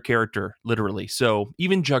any other character, literally. So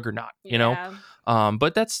even Juggernaut, you know.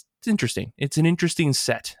 But that's interesting. It's an interesting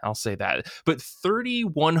set, I'll say that. But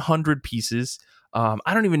 3,100 pieces,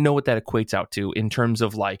 I don't even know what that equates out to in terms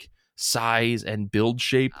of like size and build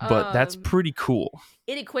shape, but that's pretty cool.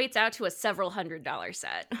 It equates out to a several $100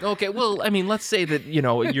 set. Okay, well, I mean, let's say that, you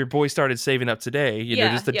know, your boy started saving up today, you know,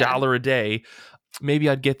 just $1 a day. Maybe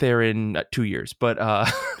I'd get there in 2 years, but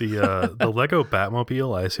the Lego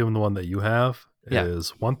Batmobile, I assume the one that you have, is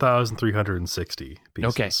 1,360 pieces.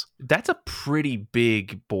 Okay, that's a pretty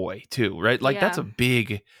big boy too, right? Like that's a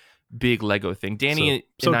big Lego thing. Danny,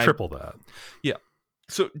 so triple that. Yeah.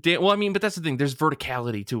 So, well, I mean, but that's the thing. There's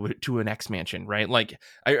verticality to an X Mansion, right? Like,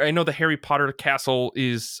 I know the Harry Potter castle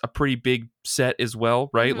is a pretty big set as well,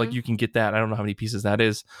 right? Like, you can get that. I don't know how many pieces that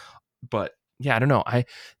is, but yeah, I don't know.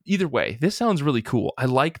 Either way, this sounds really cool. I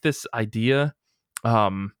like this idea.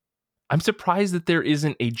 I'm surprised that there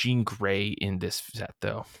isn't a Jean Grey in this set,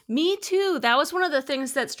 though. Me too. That was one of the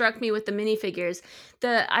things that struck me with the minifigures.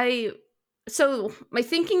 So my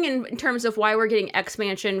thinking in terms of why we're getting X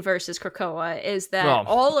Mansion versus Krakoa is that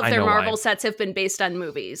all of their Marvel sets have been based on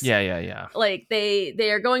movies. Yeah. Like they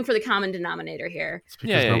are going for the common denominator here. It's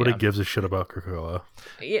because nobody gives a shit about Krakoa.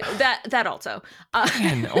 Yeah, that also.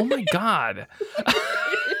 Man, oh my God.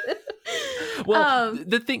 Well,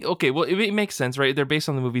 the thing, okay, well, it makes sense, right? They're based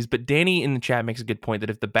on the movies, but Danny in the chat makes a good point that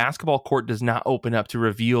if the basketball court does not open up to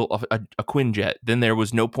reveal a Quinjet, then there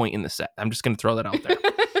was no point in the set. I'm just going to throw that out there.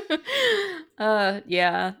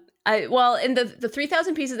 Yeah. In the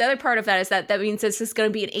 3,000 pieces, the other part of that is that means this is going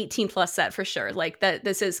to be an 18 plus set for sure. Like that,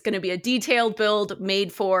 this is going to be a detailed build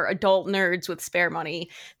made for adult nerds with spare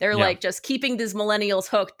money. They're like just keeping these millennials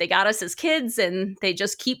hooked. They got us as kids and they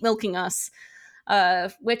just keep milking us.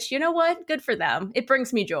 Which, you know what? Good for them. It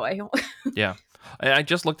brings me joy. Yeah. I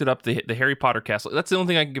just looked it up, the Harry Potter castle. That's the only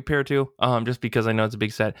thing I can compare to, just because I know it's a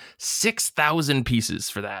big set. 6,000 pieces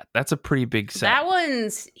for that. That's a pretty big set. That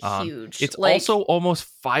one's huge. It's also almost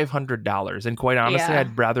 $500. And quite honestly,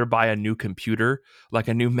 I'd rather buy a new computer, like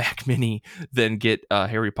a new Mac Mini, than get a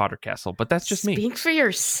Harry Potter castle. But that's just me. Speak for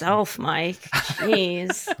yourself, Mike.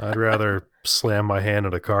 Jeez. I'd rather slam my hand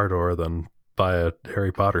at a car door than buy a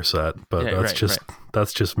Harry Potter set. But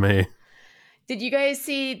that's just me. Did you guys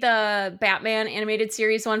see the Batman animated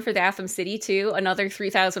series one for the Gotham City too? Another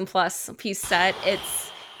 3,000 plus piece set. It's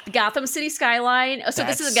the Gotham City skyline. So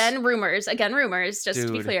this is again rumors, just to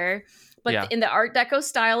be clear. But in the Art Deco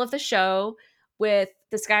style of the show, with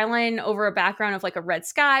the skyline over a background of like a red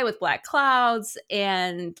sky with black clouds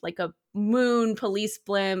and like a moon, police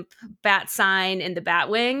blimp, bat sign in the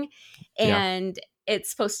Batwing. And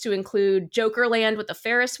it's supposed to include Jokerland with the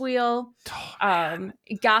Ferris wheel,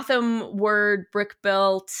 Gotham word brick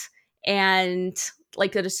built, and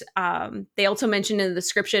like they also mentioned in the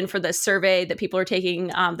description for the survey that people are taking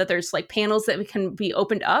that there's like panels that can be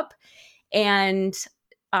opened up, and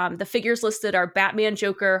the figures listed are Batman,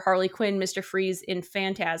 Joker, Harley Quinn, Mr. Freeze, and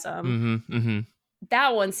Phantasm.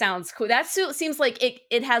 That one sounds cool. That seems like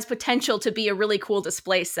it has potential to be a really cool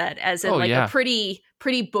display set, as in a pretty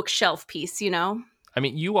bookshelf piece, you know? I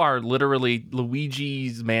mean, you are literally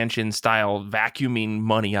Luigi's Mansion style vacuuming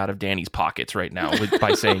money out of Danny's pockets right now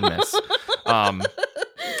by saying this.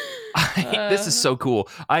 This is so cool.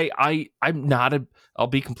 I'm not I'll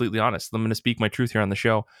be completely honest. I'm going to speak my truth here on the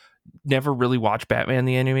show. Never really watched Batman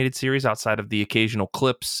the animated series outside of the occasional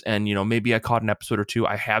clips, and you know, maybe I caught an episode or two.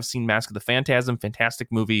 I have seen Mask of the Phantasm, fantastic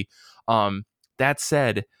movie. That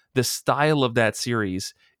said, the style of that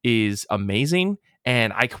series is amazing,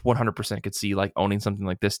 and I 100% could see like owning something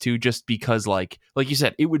like this too, just because like you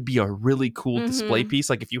said, it would be a really cool display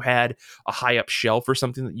piece. Like if you had a high up shelf or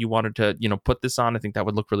something that you wanted to, you know, put this on, I think that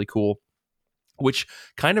would look really cool. Which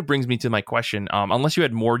kind of brings me to my question, unless you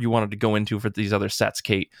had more you wanted to go into for these other sets,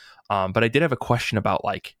 Kate. But I did have a question about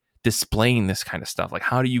like displaying this kind of stuff. Like,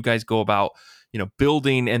 how do you guys go about, you know,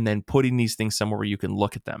 building and then putting these things somewhere where you can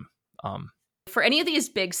look at them? For any of these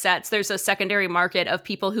big sets, there's a secondary market of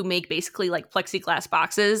people who make basically like plexiglass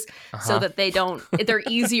boxes so that they're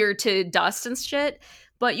easier to dust and shit.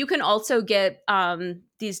 But you can also get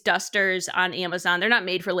these dusters on Amazon. They're not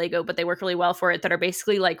made for Lego, but they work really well for it, that are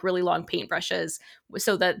basically like really long paintbrushes,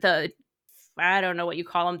 so that the, I don't know what you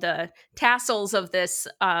call them, the tassels of this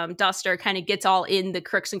duster kind of gets all in the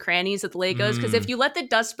crooks and crannies of the Legos. Because if you let the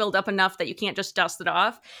dust build up enough that you can't just dust it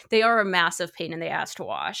off, they are a massive pain in the ass to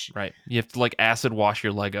wash. Right. You have to like acid wash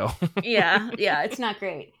your Lego. Yeah, it's not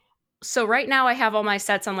great. So right now I have all my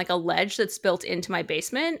sets on like a ledge that's built into my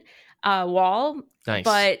basement wall. Nice.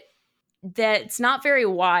 But that's not very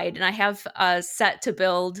wide. And I have a set to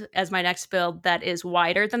build as my next build that is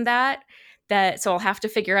wider than that. So I'll have to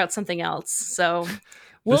figure out something else. So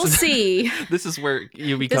we'll see. This is where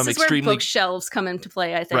you become this is extremely where bookshelves come into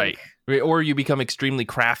play, I think. Right. Or you become extremely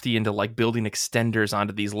crafty into like building extenders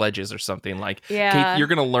onto these ledges or something. Like, Yeah. Kate, you're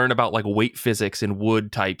going to learn about like weight physics and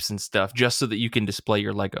wood types and stuff just so that you can display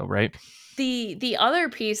your Lego, right? The other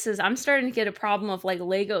piece is I'm starting to get a problem of like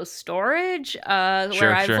Lego storage, Sure,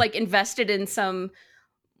 where I've sure. like invested in some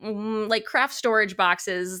like craft storage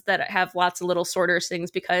boxes that have lots of little sorters things,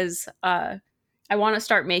 because I want to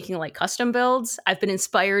start making like custom builds. I've been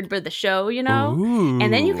inspired by the show, you know? Ooh.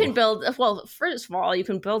 And then you can build, well, first of all, you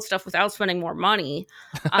can build stuff without spending more money.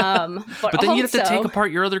 But then you have to also, take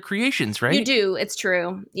apart your other creations, right? You do. It's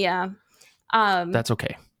true. Yeah. That's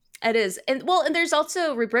okay. It is. And there's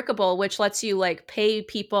also Rebrickable, which lets you like pay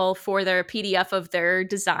people for their PDF of their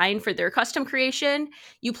design for their custom creation.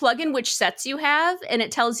 You plug in which sets you have, and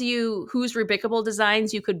it tells you whose Rebrickable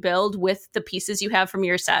designs you could build with the pieces you have from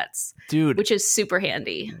your sets. Dude. Which is super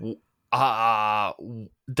handy.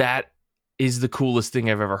 That is the coolest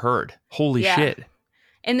thing I've ever heard. Holy shit.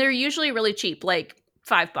 And they're usually really cheap, like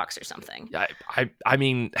 $5 or something. I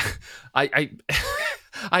mean,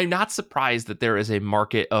 I'm not surprised that there is a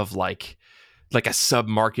market of like a sub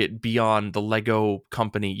market beyond the Lego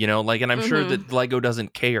company, you know, like, and I'm sure that Lego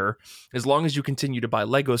doesn't care as long as you continue to buy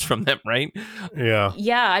Legos from them, right? Yeah.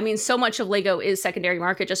 Yeah. I mean, so much of Lego is secondary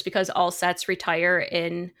market just because all sets retire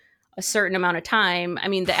in a certain amount of time. I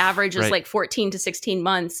mean, the average is like 14 to 16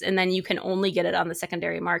 months, and then you can only get it on the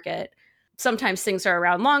secondary market. Sometimes things are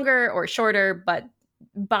around longer or shorter, but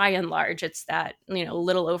by and large, it's that, you know,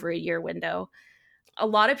 little over a year window. A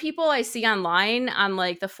lot of people I see online on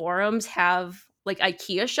like the forums have like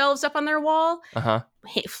IKEA shelves up on their wall,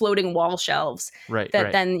 floating wall shelves, right?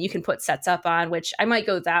 Then you can put sets up on, which I might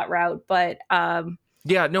go that route. But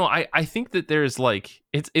yeah, no, I think that there's like,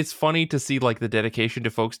 it's funny to see like the dedication to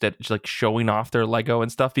folks that like showing off their Lego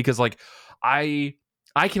and stuff, because like I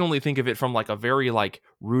can only think of it from like a very like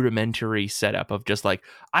rudimentary setup of just like,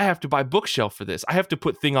 I have to buy bookshelf for this. I have to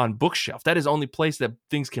put thing on bookshelf. That is the only place that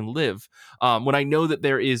things can live. When I know that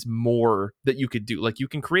there is more that you could do, like you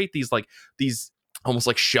can create these almost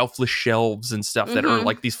like shelfless shelves and stuff that are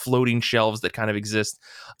like these floating shelves that kind of exist.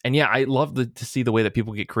 And yeah, I love to see the way that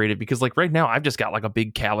people get creative, because like right now I've just got like a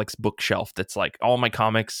big Calyx bookshelf that's like all my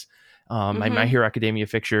comics, my Hero Academia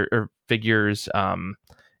figures,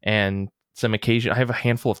 and some occasion I have a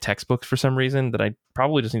handful of textbooks for some reason that I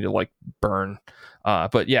probably just need to like burn.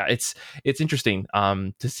 But yeah, it's interesting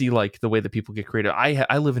to see like the way that people get creative.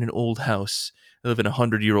 I live in an old house. I live in a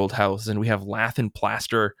 100-year-old house, and we have lath and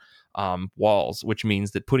plaster walls, which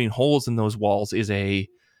means that putting holes in those walls is a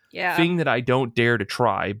thing that I don't dare to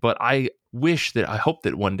try. But I hope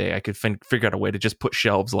that one day I could figure out a way to just put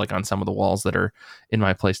shelves like on some of the walls that are in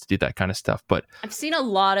my place to do that kind of stuff. But I've seen a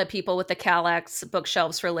lot of people with the Kallax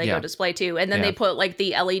bookshelves for Lego display too. And then they put like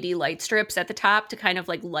the LED light strips at the top to kind of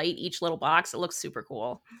like light each little box. It looks super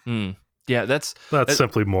cool. Yeah, that's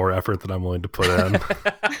simply more effort than I'm willing to put in.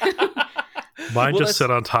 Mine just sit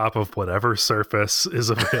on top of whatever surface is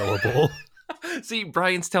available. See,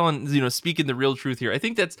 Brian's speaking the real truth here. I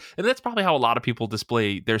think that's probably how a lot of people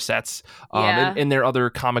display their sets and their other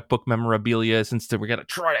comic book memorabilia, since we're going to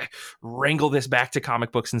try to wrangle this back to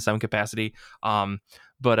comic books in some capacity. That's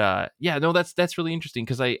really interesting,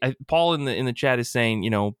 because I Paul in the chat is saying,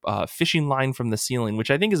 fishing line from the ceiling,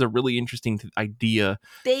 which I think is a really interesting idea.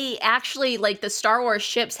 They actually, like the Star Wars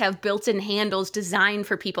ships, have built-in handles designed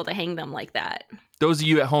for people to hang them like that. Those of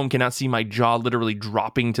you at home cannot see my jaw literally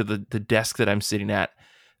dropping to the desk that I'm sitting at.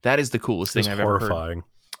 That is the coolest thing I've ever heard.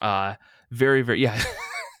 Very, very, yeah.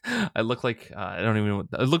 I look like, I don't even know.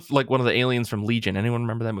 I look like one of the aliens from Legion. Anyone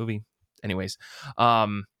remember that movie? Anyways.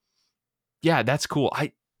 Yeah, that's cool.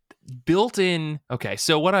 Okay,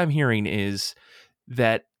 so what I'm hearing is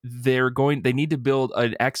that they need to build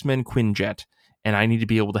an X-Men Quinjet, and I need to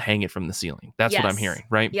be able to hang it from the ceiling. That's what I'm hearing,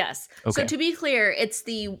 right? Yes. Okay. So to be clear, it's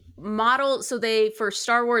the model. So for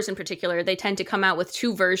Star Wars in particular, they tend to come out with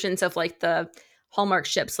two versions of like the Hallmark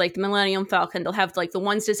ships, like the Millennium Falcon. They'll have like the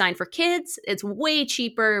ones designed for kids. It's way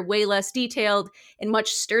cheaper, way less detailed, and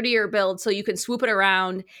much sturdier build, so you can swoop it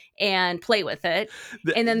around and play with it.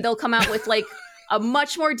 And then they'll come out with like a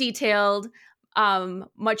much more detailed,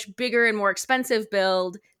 much bigger and more expensive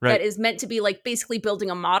build that is meant to be like basically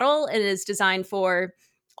building a model and is designed for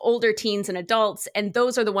older teens and adults, and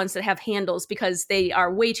those are the ones that have handles because they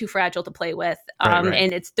are way too fragile to play with,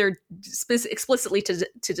 and they're explicitly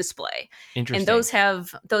to display. Interesting. And those have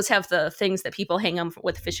the things that people hang on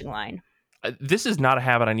with fishing line. This is not a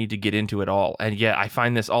habit I need to get into at all, and yet I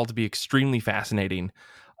find this all to be extremely fascinating.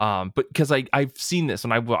 But because I've seen this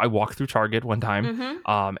when I walked through Target one time,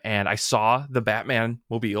 and I saw the Batman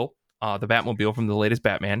mobile. The Batmobile from the latest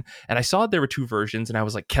Batman, and I saw there were two versions, and I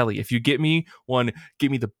was like, Kelly, if you get me one, give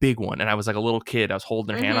me the big one. And I was like a little kid, I was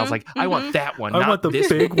holding her hand, I was like, I want that one, I want the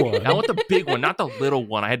big one. I want the big one, not the little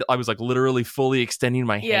one. I was like literally fully extending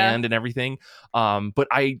my hand and everything. But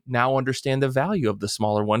I now understand the value of the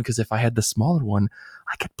smaller one, because if I had the smaller one,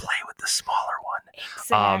 I could play with the smaller one.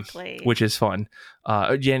 Exactly. Which is fun.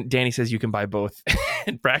 Danny says you can buy both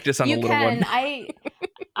and practice on the little one.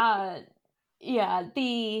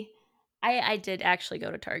 I did actually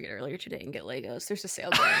go to Target earlier today and get Legos. There's a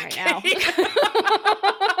sale going right now.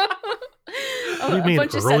 What do you mean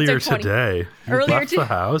earlier today? You left the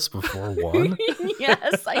house before 1?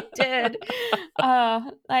 Yes, I did.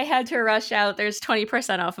 I had to rush out. There's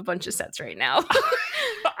 20% off a bunch of sets right now.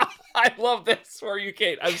 I love this for you,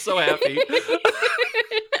 Kate. I'm so happy.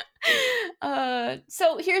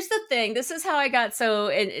 So here's the thing. This is how I got so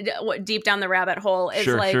deep down the rabbit hole. Is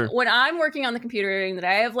when I'm working on the computer, that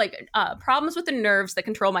I have like problems with the nerves that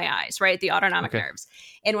control my eyes, right? The autonomic nerves.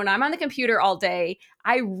 And when I'm on the computer all day,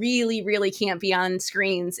 I really, really can't be on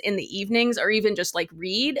screens in the evenings or even just like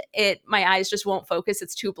read it. My eyes just won't focus.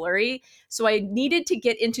 It's too blurry. So I needed to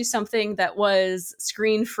get into something that was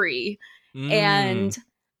screen free. And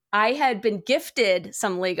I had been gifted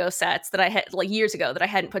some Lego sets that I had like years ago that I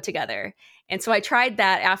hadn't put together. And so I tried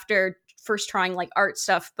that after first trying like art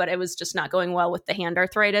stuff, but it was just not going well with the hand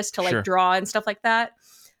arthritis to like draw and stuff like that.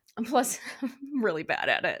 And plus, I'm really bad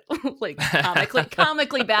at it, like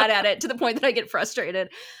comically bad at it to the point that I get frustrated.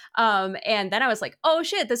 And then I was like, oh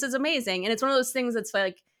shit, this is amazing. And it's one of those things that's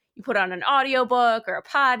like you put on an audiobook or a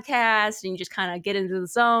podcast and you just kind of get into the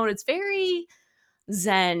zone. It's very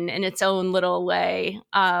zen in its own little way.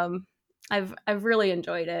 I've really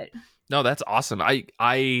enjoyed it. No, that's awesome.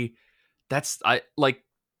 I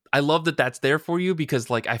love that that's there for you, because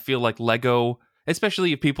like I feel like Lego,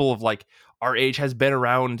 especially if people of like our age, has been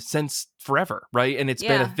around since forever, right? And it's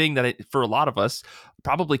been a thing that for a lot of us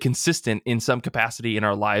probably consistent in some capacity in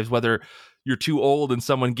our lives, whether you're too old and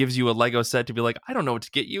someone gives you a Lego set to be like, I don't know what to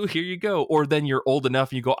get you, here you go. Or then you're old enough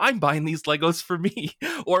and you go, I'm buying these Legos for me.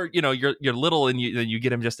 Or, you're little and you get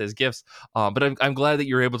them just as gifts. But I'm glad that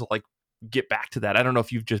you're able to like get back to that. I don't know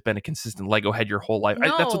if you've just been a consistent Lego head your whole life.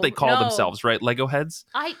 That's what they call themselves, right? Lego heads?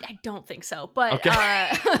 I don't think so, but okay.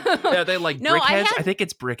 Yeah, they like brick heads. I think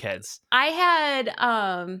it's brick heads. I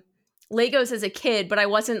had Legos as a kid, but I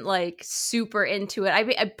wasn't like super into it.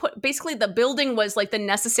 I put basically the building was like the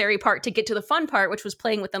necessary part to get to the fun part, which was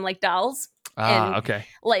playing with them like dolls. Okay.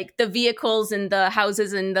 Like the vehicles and the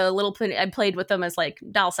houses and the little I played with them as like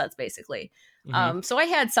doll sets basically. So I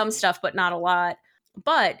had some stuff, but not a lot.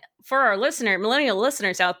 But for our millennial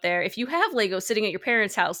listeners out there, if you have Lego sitting at your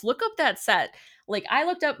parents' house, look up that set. Like I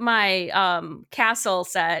looked up my castle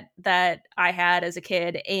set that I had as a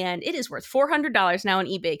kid, and it is worth $400 now on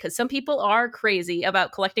eBay because some people are crazy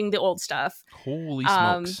about collecting the old stuff. Holy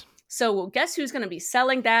smokes. So guess who's going to be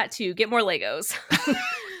selling that to get more Legos?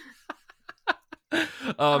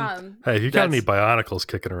 Hey, if you got any Bionicles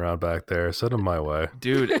kicking around back there, send them my way.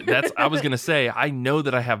 Dude, I was going to say, I know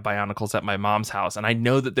that I have Bionicles at my mom's house, and I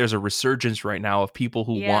know that there's a resurgence right now of people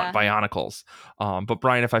who want Bionicles. But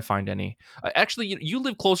Brian, if I find any, actually, you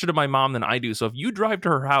live closer to my mom than I do. So if you drive to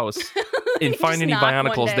her house and find any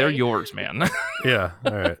Bionicles, they're yours, man. Yeah.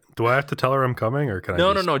 All right. Do I have to tell her I'm coming, or can I?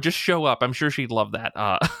 No. Just show up. I'm sure she'd love that.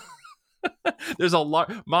 There's a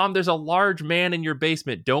large man in your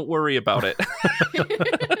basement. Don't worry about it.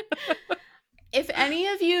 If any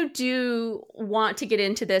of you do want to get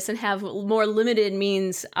into this and have more limited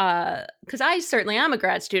means, because I'm a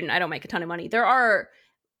grad student, I don't make a ton of money. There are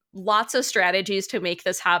lots of strategies to make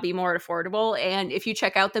this hobby more affordable. And if you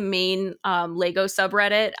check out the main Lego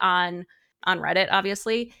subreddit on Reddit,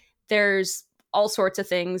 obviously, there's all sorts of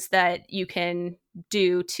things that you can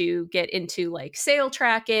do to get into like sale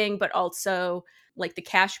tracking, but also like the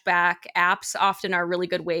cashback apps often are really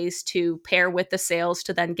good ways to pair with the sales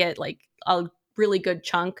to then get like a really good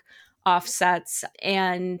chunk offsets,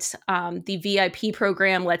 and the VIP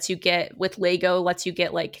program lets you get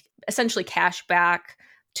like essentially cash back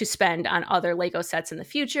to spend on other Lego sets in the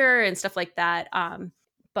future and stuff like that.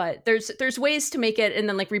 But there's ways to make it, and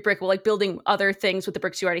then like rebrick, like building other things with the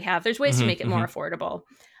bricks you already have. There's ways to make it more affordable.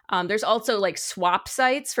 There's also like swap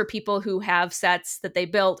sites for people who have sets that they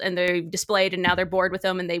built and they've displayed and now they're bored with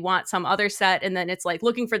them and they want some other set, and then it's like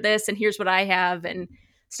looking for this and here's what I have and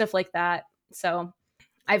stuff like that. So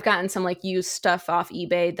I've gotten some like used stuff off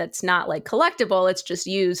eBay that's not like collectible, it's just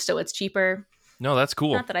used, so it's cheaper. No, that's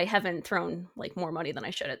cool. Not that I haven't thrown like more money than I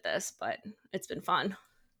should at this, but it's been fun.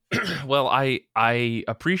 Well, I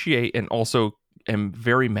appreciate and also am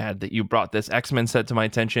very mad that you brought this X-Men set to my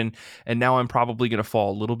attention, and now I'm probably going to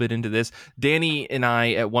fall a little bit into this. Danny and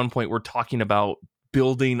I at one point were talking about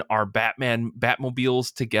building our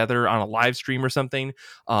Batmobiles together on a live stream or something.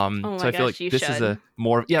 So I feel like this is a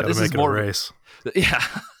more this is more a race. Yeah.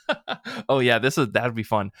 Oh yeah, that'd be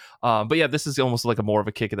fun. But yeah, this is almost like a more of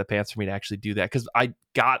a kick in the pants for me to actually do that, because I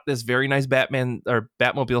got this very nice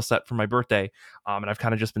Batmobile set for my birthday, and I've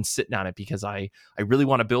kind of just been sitting on it because I really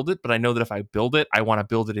want to build it, but I know that if I build it, I want to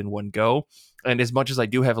build it in one go. And as much as I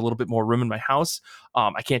do have a little bit more room in my house,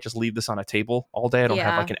 I can't just leave this on a table all day. I don't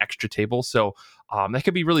have like an extra table, so that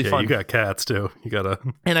could be really fun. You got cats too.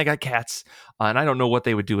 And I got cats, and I don't know what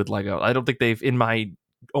they would do with Lego. I don't think they've, in my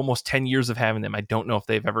almost 10 years of having them, I don't know if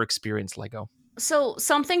they've ever experienced Lego. So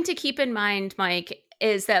something to keep in mind, Mike,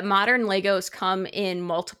 is that modern Legos come in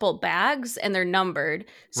multiple bags and they're numbered.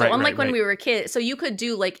 So unlike when we were kids, so you could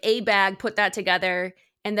do like a bag, put that together,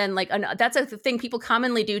 and then like that's a thing people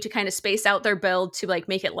commonly do to kind of space out their build to like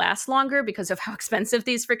make it last longer because of how expensive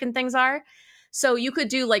these freaking things are. So you could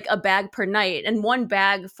do like a bag per night, and one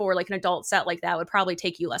bag for like an adult set like that would probably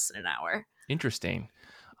take you less than an hour. Interesting.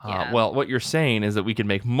 Yeah. Well, what you're saying is that we can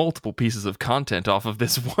make multiple pieces of content off of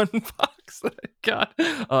this one box that I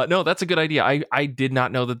got. No, that's a good idea. I did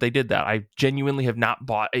not know that they did that. I genuinely have not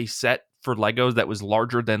bought a set for Legos that was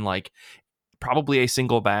larger than like probably a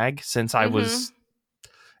single bag since I was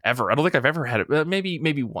ever. I don't think I've ever had it.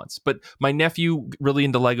 Maybe once. But my nephew really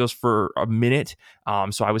into Legos for a minute.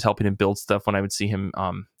 So I was helping him build stuff when I would see him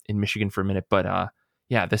in Michigan for a minute. But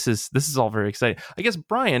yeah, this is all very exciting. I guess,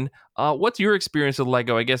 Brian, what's your experience with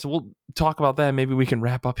Lego? I guess we'll talk about that. Maybe we can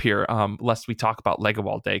wrap up here, lest we talk about Lego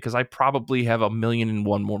all day, because I probably have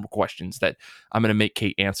 1,000,001 more questions that I'm going to make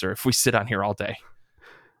Kate answer if we sit on here all day.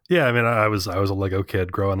 Yeah, I mean, I was a Lego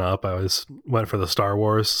kid growing up. I went for the Star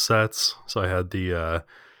Wars sets, so I had the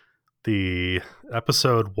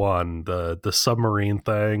episode 1, the submarine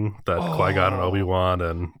thing that Qui-Gon and Obi-Wan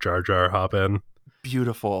and Jar Jar hop in.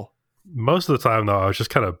 Beautiful. Most of the time, though, I was just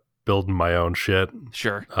kind of building my own shit.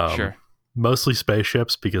 Sure. Mostly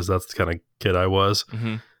spaceships, because that's the kind of kid I was,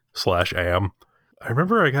 / am. I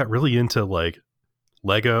remember I got really into, like,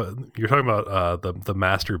 Lego. You're talking about the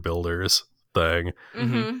Master Builders thing.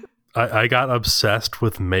 I got obsessed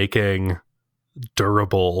with making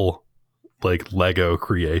durable, like, Lego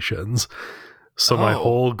creations. So my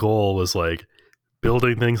whole goal was, like,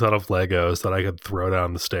 building things out of Legos that I could throw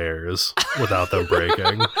down the stairs without them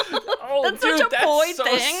breaking. That's such a boy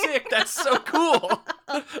thing. Sick. That's so cool.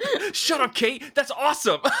 Shut up, Kate. That's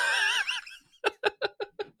awesome.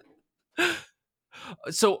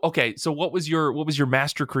 So what was your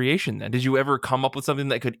master creation then? Did you ever come up with something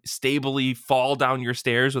that could stably fall down your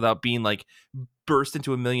stairs without being like burst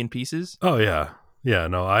into a million pieces? Oh yeah.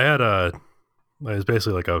 No, I had it was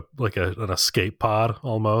basically like an escape pod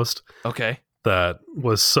almost. Okay. That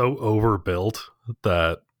was so overbuilt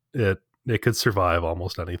that it could survive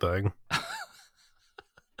almost anything.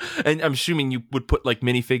 And I'm assuming you would put like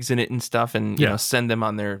minifigs in it and stuff, and you know, send them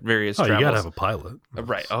on their various travels. You gotta have a pilot,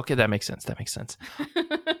 right? Okay, that makes sense.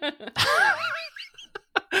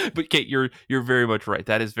 But Kate, you're very much right.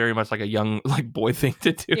 That is very much like a young boy thing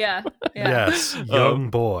to do. Yeah. Yes, young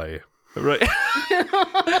boy. Right.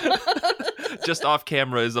 Just off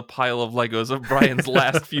camera is a pile of Legos of Brian's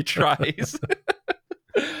last few tries.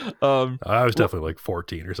 I was definitely like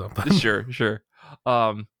 14 or something. Sure.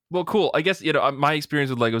 Well, cool. I guess, my experience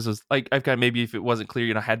with Legos is like, I've got, maybe if it wasn't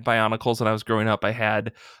clear, I had Bionicles when I was growing up. I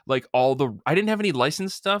had like I didn't have any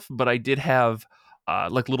licensed stuff, but I did have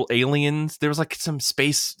like little aliens. There was like some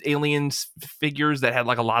space aliens figures that had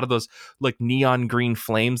like a lot of those like neon green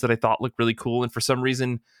flames that I thought looked really cool. And for some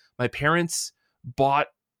reason, my parents bought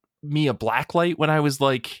me a blacklight when I was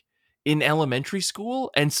like in elementary school,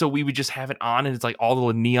 and so we would just have it on, and it's like all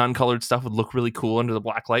the neon colored stuff would look really cool under the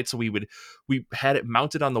black light. So we had it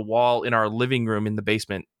mounted on the wall in our living room in the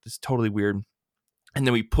basement. It's totally weird. And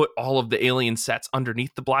then we put all of the alien sets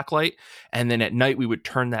underneath the blacklight. And then at night we would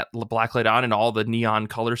turn that blacklight on and all the neon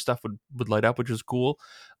color stuff would light up, which was cool.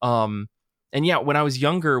 And yeah, when I was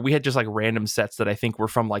younger, we had just like random sets that I think were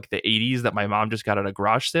from like the 80s that my mom just got at a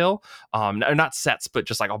garage sale. Not sets, but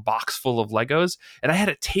just like a box full of Legos. And I had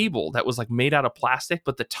a table that was like made out of plastic,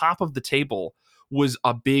 but the top of the table was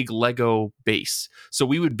a big Lego base. So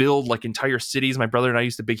we would build like entire cities. My brother and I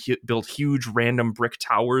used to build huge random brick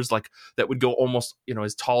towers like that would go almost,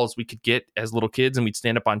 as tall as we could get as little kids. And we'd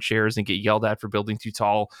stand up on chairs and get yelled at for building too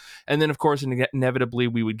tall. And then of course, inevitably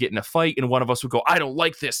we would get in a fight and one of us would go, I don't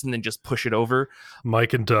like this. And then just push it over.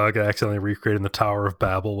 Mike and Doug accidentally recreating the Tower of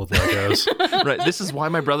Babel with Legos. Right. This is why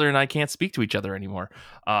my brother and I can't speak to each other anymore.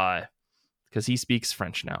 Because he speaks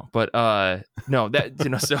French now, but no, that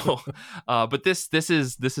so. But this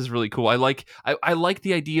is really cool. I like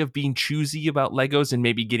the idea of being choosy about Legos and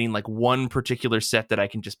maybe getting like one particular set that I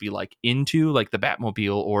can just be like into, like the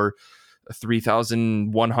Batmobile or a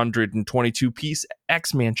 3,122 piece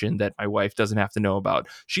X Mansion that my wife doesn't have to know about.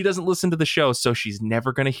 She doesn't listen to the show, so she's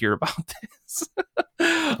never going to hear about this.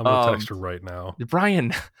 I'm gonna text her right now,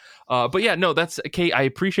 Brian. But yeah, no, that's Kate. I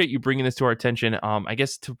appreciate you bringing this to our attention. I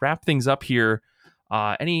guess to wrap things up here,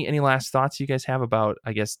 any last thoughts you guys have about,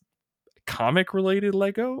 I guess, comic related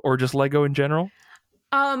Lego or just Lego in general?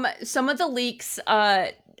 Some of the leaks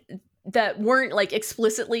that weren't like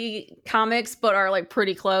explicitly comics, but are like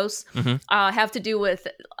pretty close, have to do with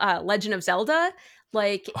Legend of Zelda.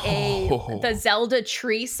 Like the Zelda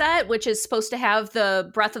tree set, which is supposed to have the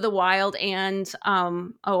Breath of the Wild and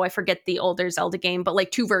I forget the older Zelda game, but like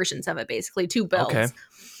two versions of it, basically two builds. Okay.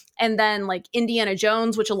 And then like Indiana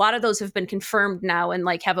Jones, which a lot of those have been confirmed now and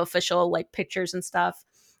like have official like pictures and stuff,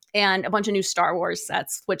 and a bunch of new Star Wars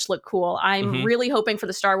sets, which look cool. I'm really hoping for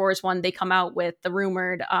the Star Wars one, they come out with the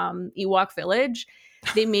rumored Ewok Village.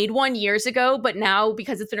 They made one years ago, but now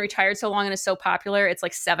because it's been retired so long and is so popular, it's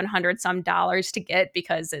like $700 some to get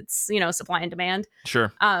because it's, supply and demand.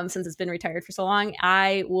 Sure. Since it's been retired for so long,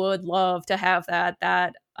 I would love to have that.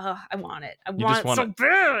 I want it. I want it so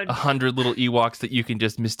bad. 100 little Ewoks that you can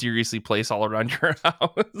just mysteriously place all around your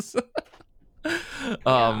house.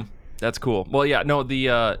 Yeah. That's cool. Well, yeah, no, the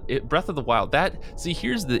Breath of the Wild.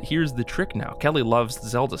 Here's the trick now. Kelly loves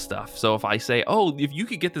Zelda stuff. So if I say, if you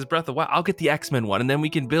could get this Breath of the Wild, I'll get the X-Men one, and then we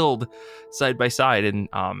can build side by side, and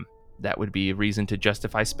that would be a reason to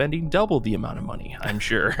justify spending double the amount of money, I'm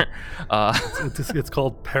sure. It's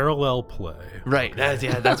called parallel play. Right.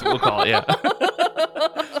 Okay. That's what we'll call it. Yeah.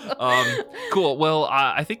 Cool. Well,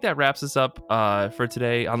 I think that wraps us up for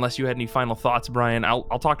today. Unless you had any final thoughts, Brian, I'll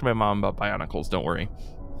talk to my mom about Bionicles. Don't worry.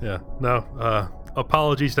 Yeah, no,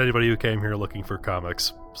 apologies to anybody who came here looking for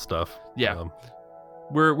comics stuff. Yeah,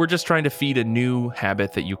 we're just trying to feed a new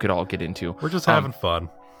habit that you could all get into. We're just having fun.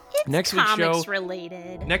 It's next week's show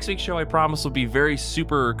related. Next week's show, I promise, will be very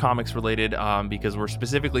super comics related, because we're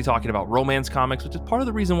specifically talking about romance comics, which is part of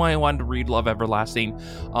the reason why I wanted to read Love Everlasting.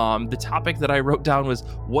 The topic that I wrote down was,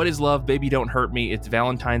 what is love? Baby, don't hurt me. It's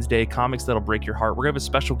Valentine's Day, comics that'll break your heart. We're gonna have a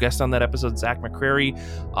special guest on that episode, Zach McCrary,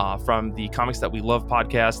 from the Comics That We Love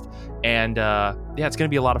podcast. And yeah, it's gonna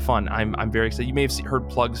be a lot of fun. I'm very excited. You may have heard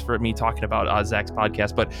plugs for me talking about Zach's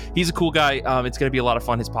podcast, but he's a cool guy. It's gonna be a lot of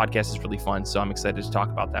fun. His podcast is really fun, so I'm excited to talk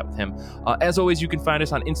about that with him. As always, you can find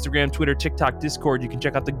us on Instagram, Twitter, TikTok, Discord. You can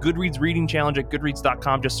check out the Goodreads Reading Challenge at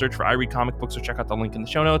goodreads.com. Just search for I Read Comic Books or check out the link in the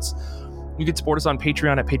show notes. You can support us on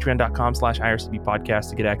Patreon at patreon.com/IRCB podcast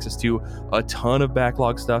to get access to a ton of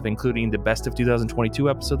backlog stuff, including the Best of 2022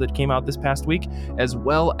 episode that came out this past week, as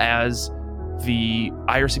well as the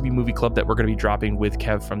IRCB Movie Club that we're going to be dropping with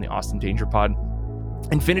Kev from the Austin Danger Pod.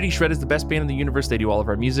 Infinity Shred is the best band in the universe. They do all of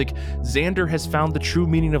our music. Xander has found the true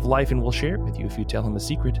meaning of life and will share it with you if you tell him a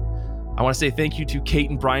secret. I want to say thank you to Kate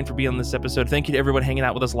and Brian for being on this episode. Thank you to everyone hanging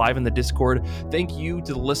out with us live in the Discord. Thank you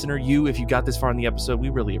to the listener, if you got this far in the episode. We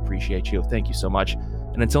really appreciate you. Thank you so much.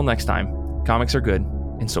 And until next time, comics are good,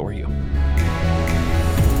 and so are you.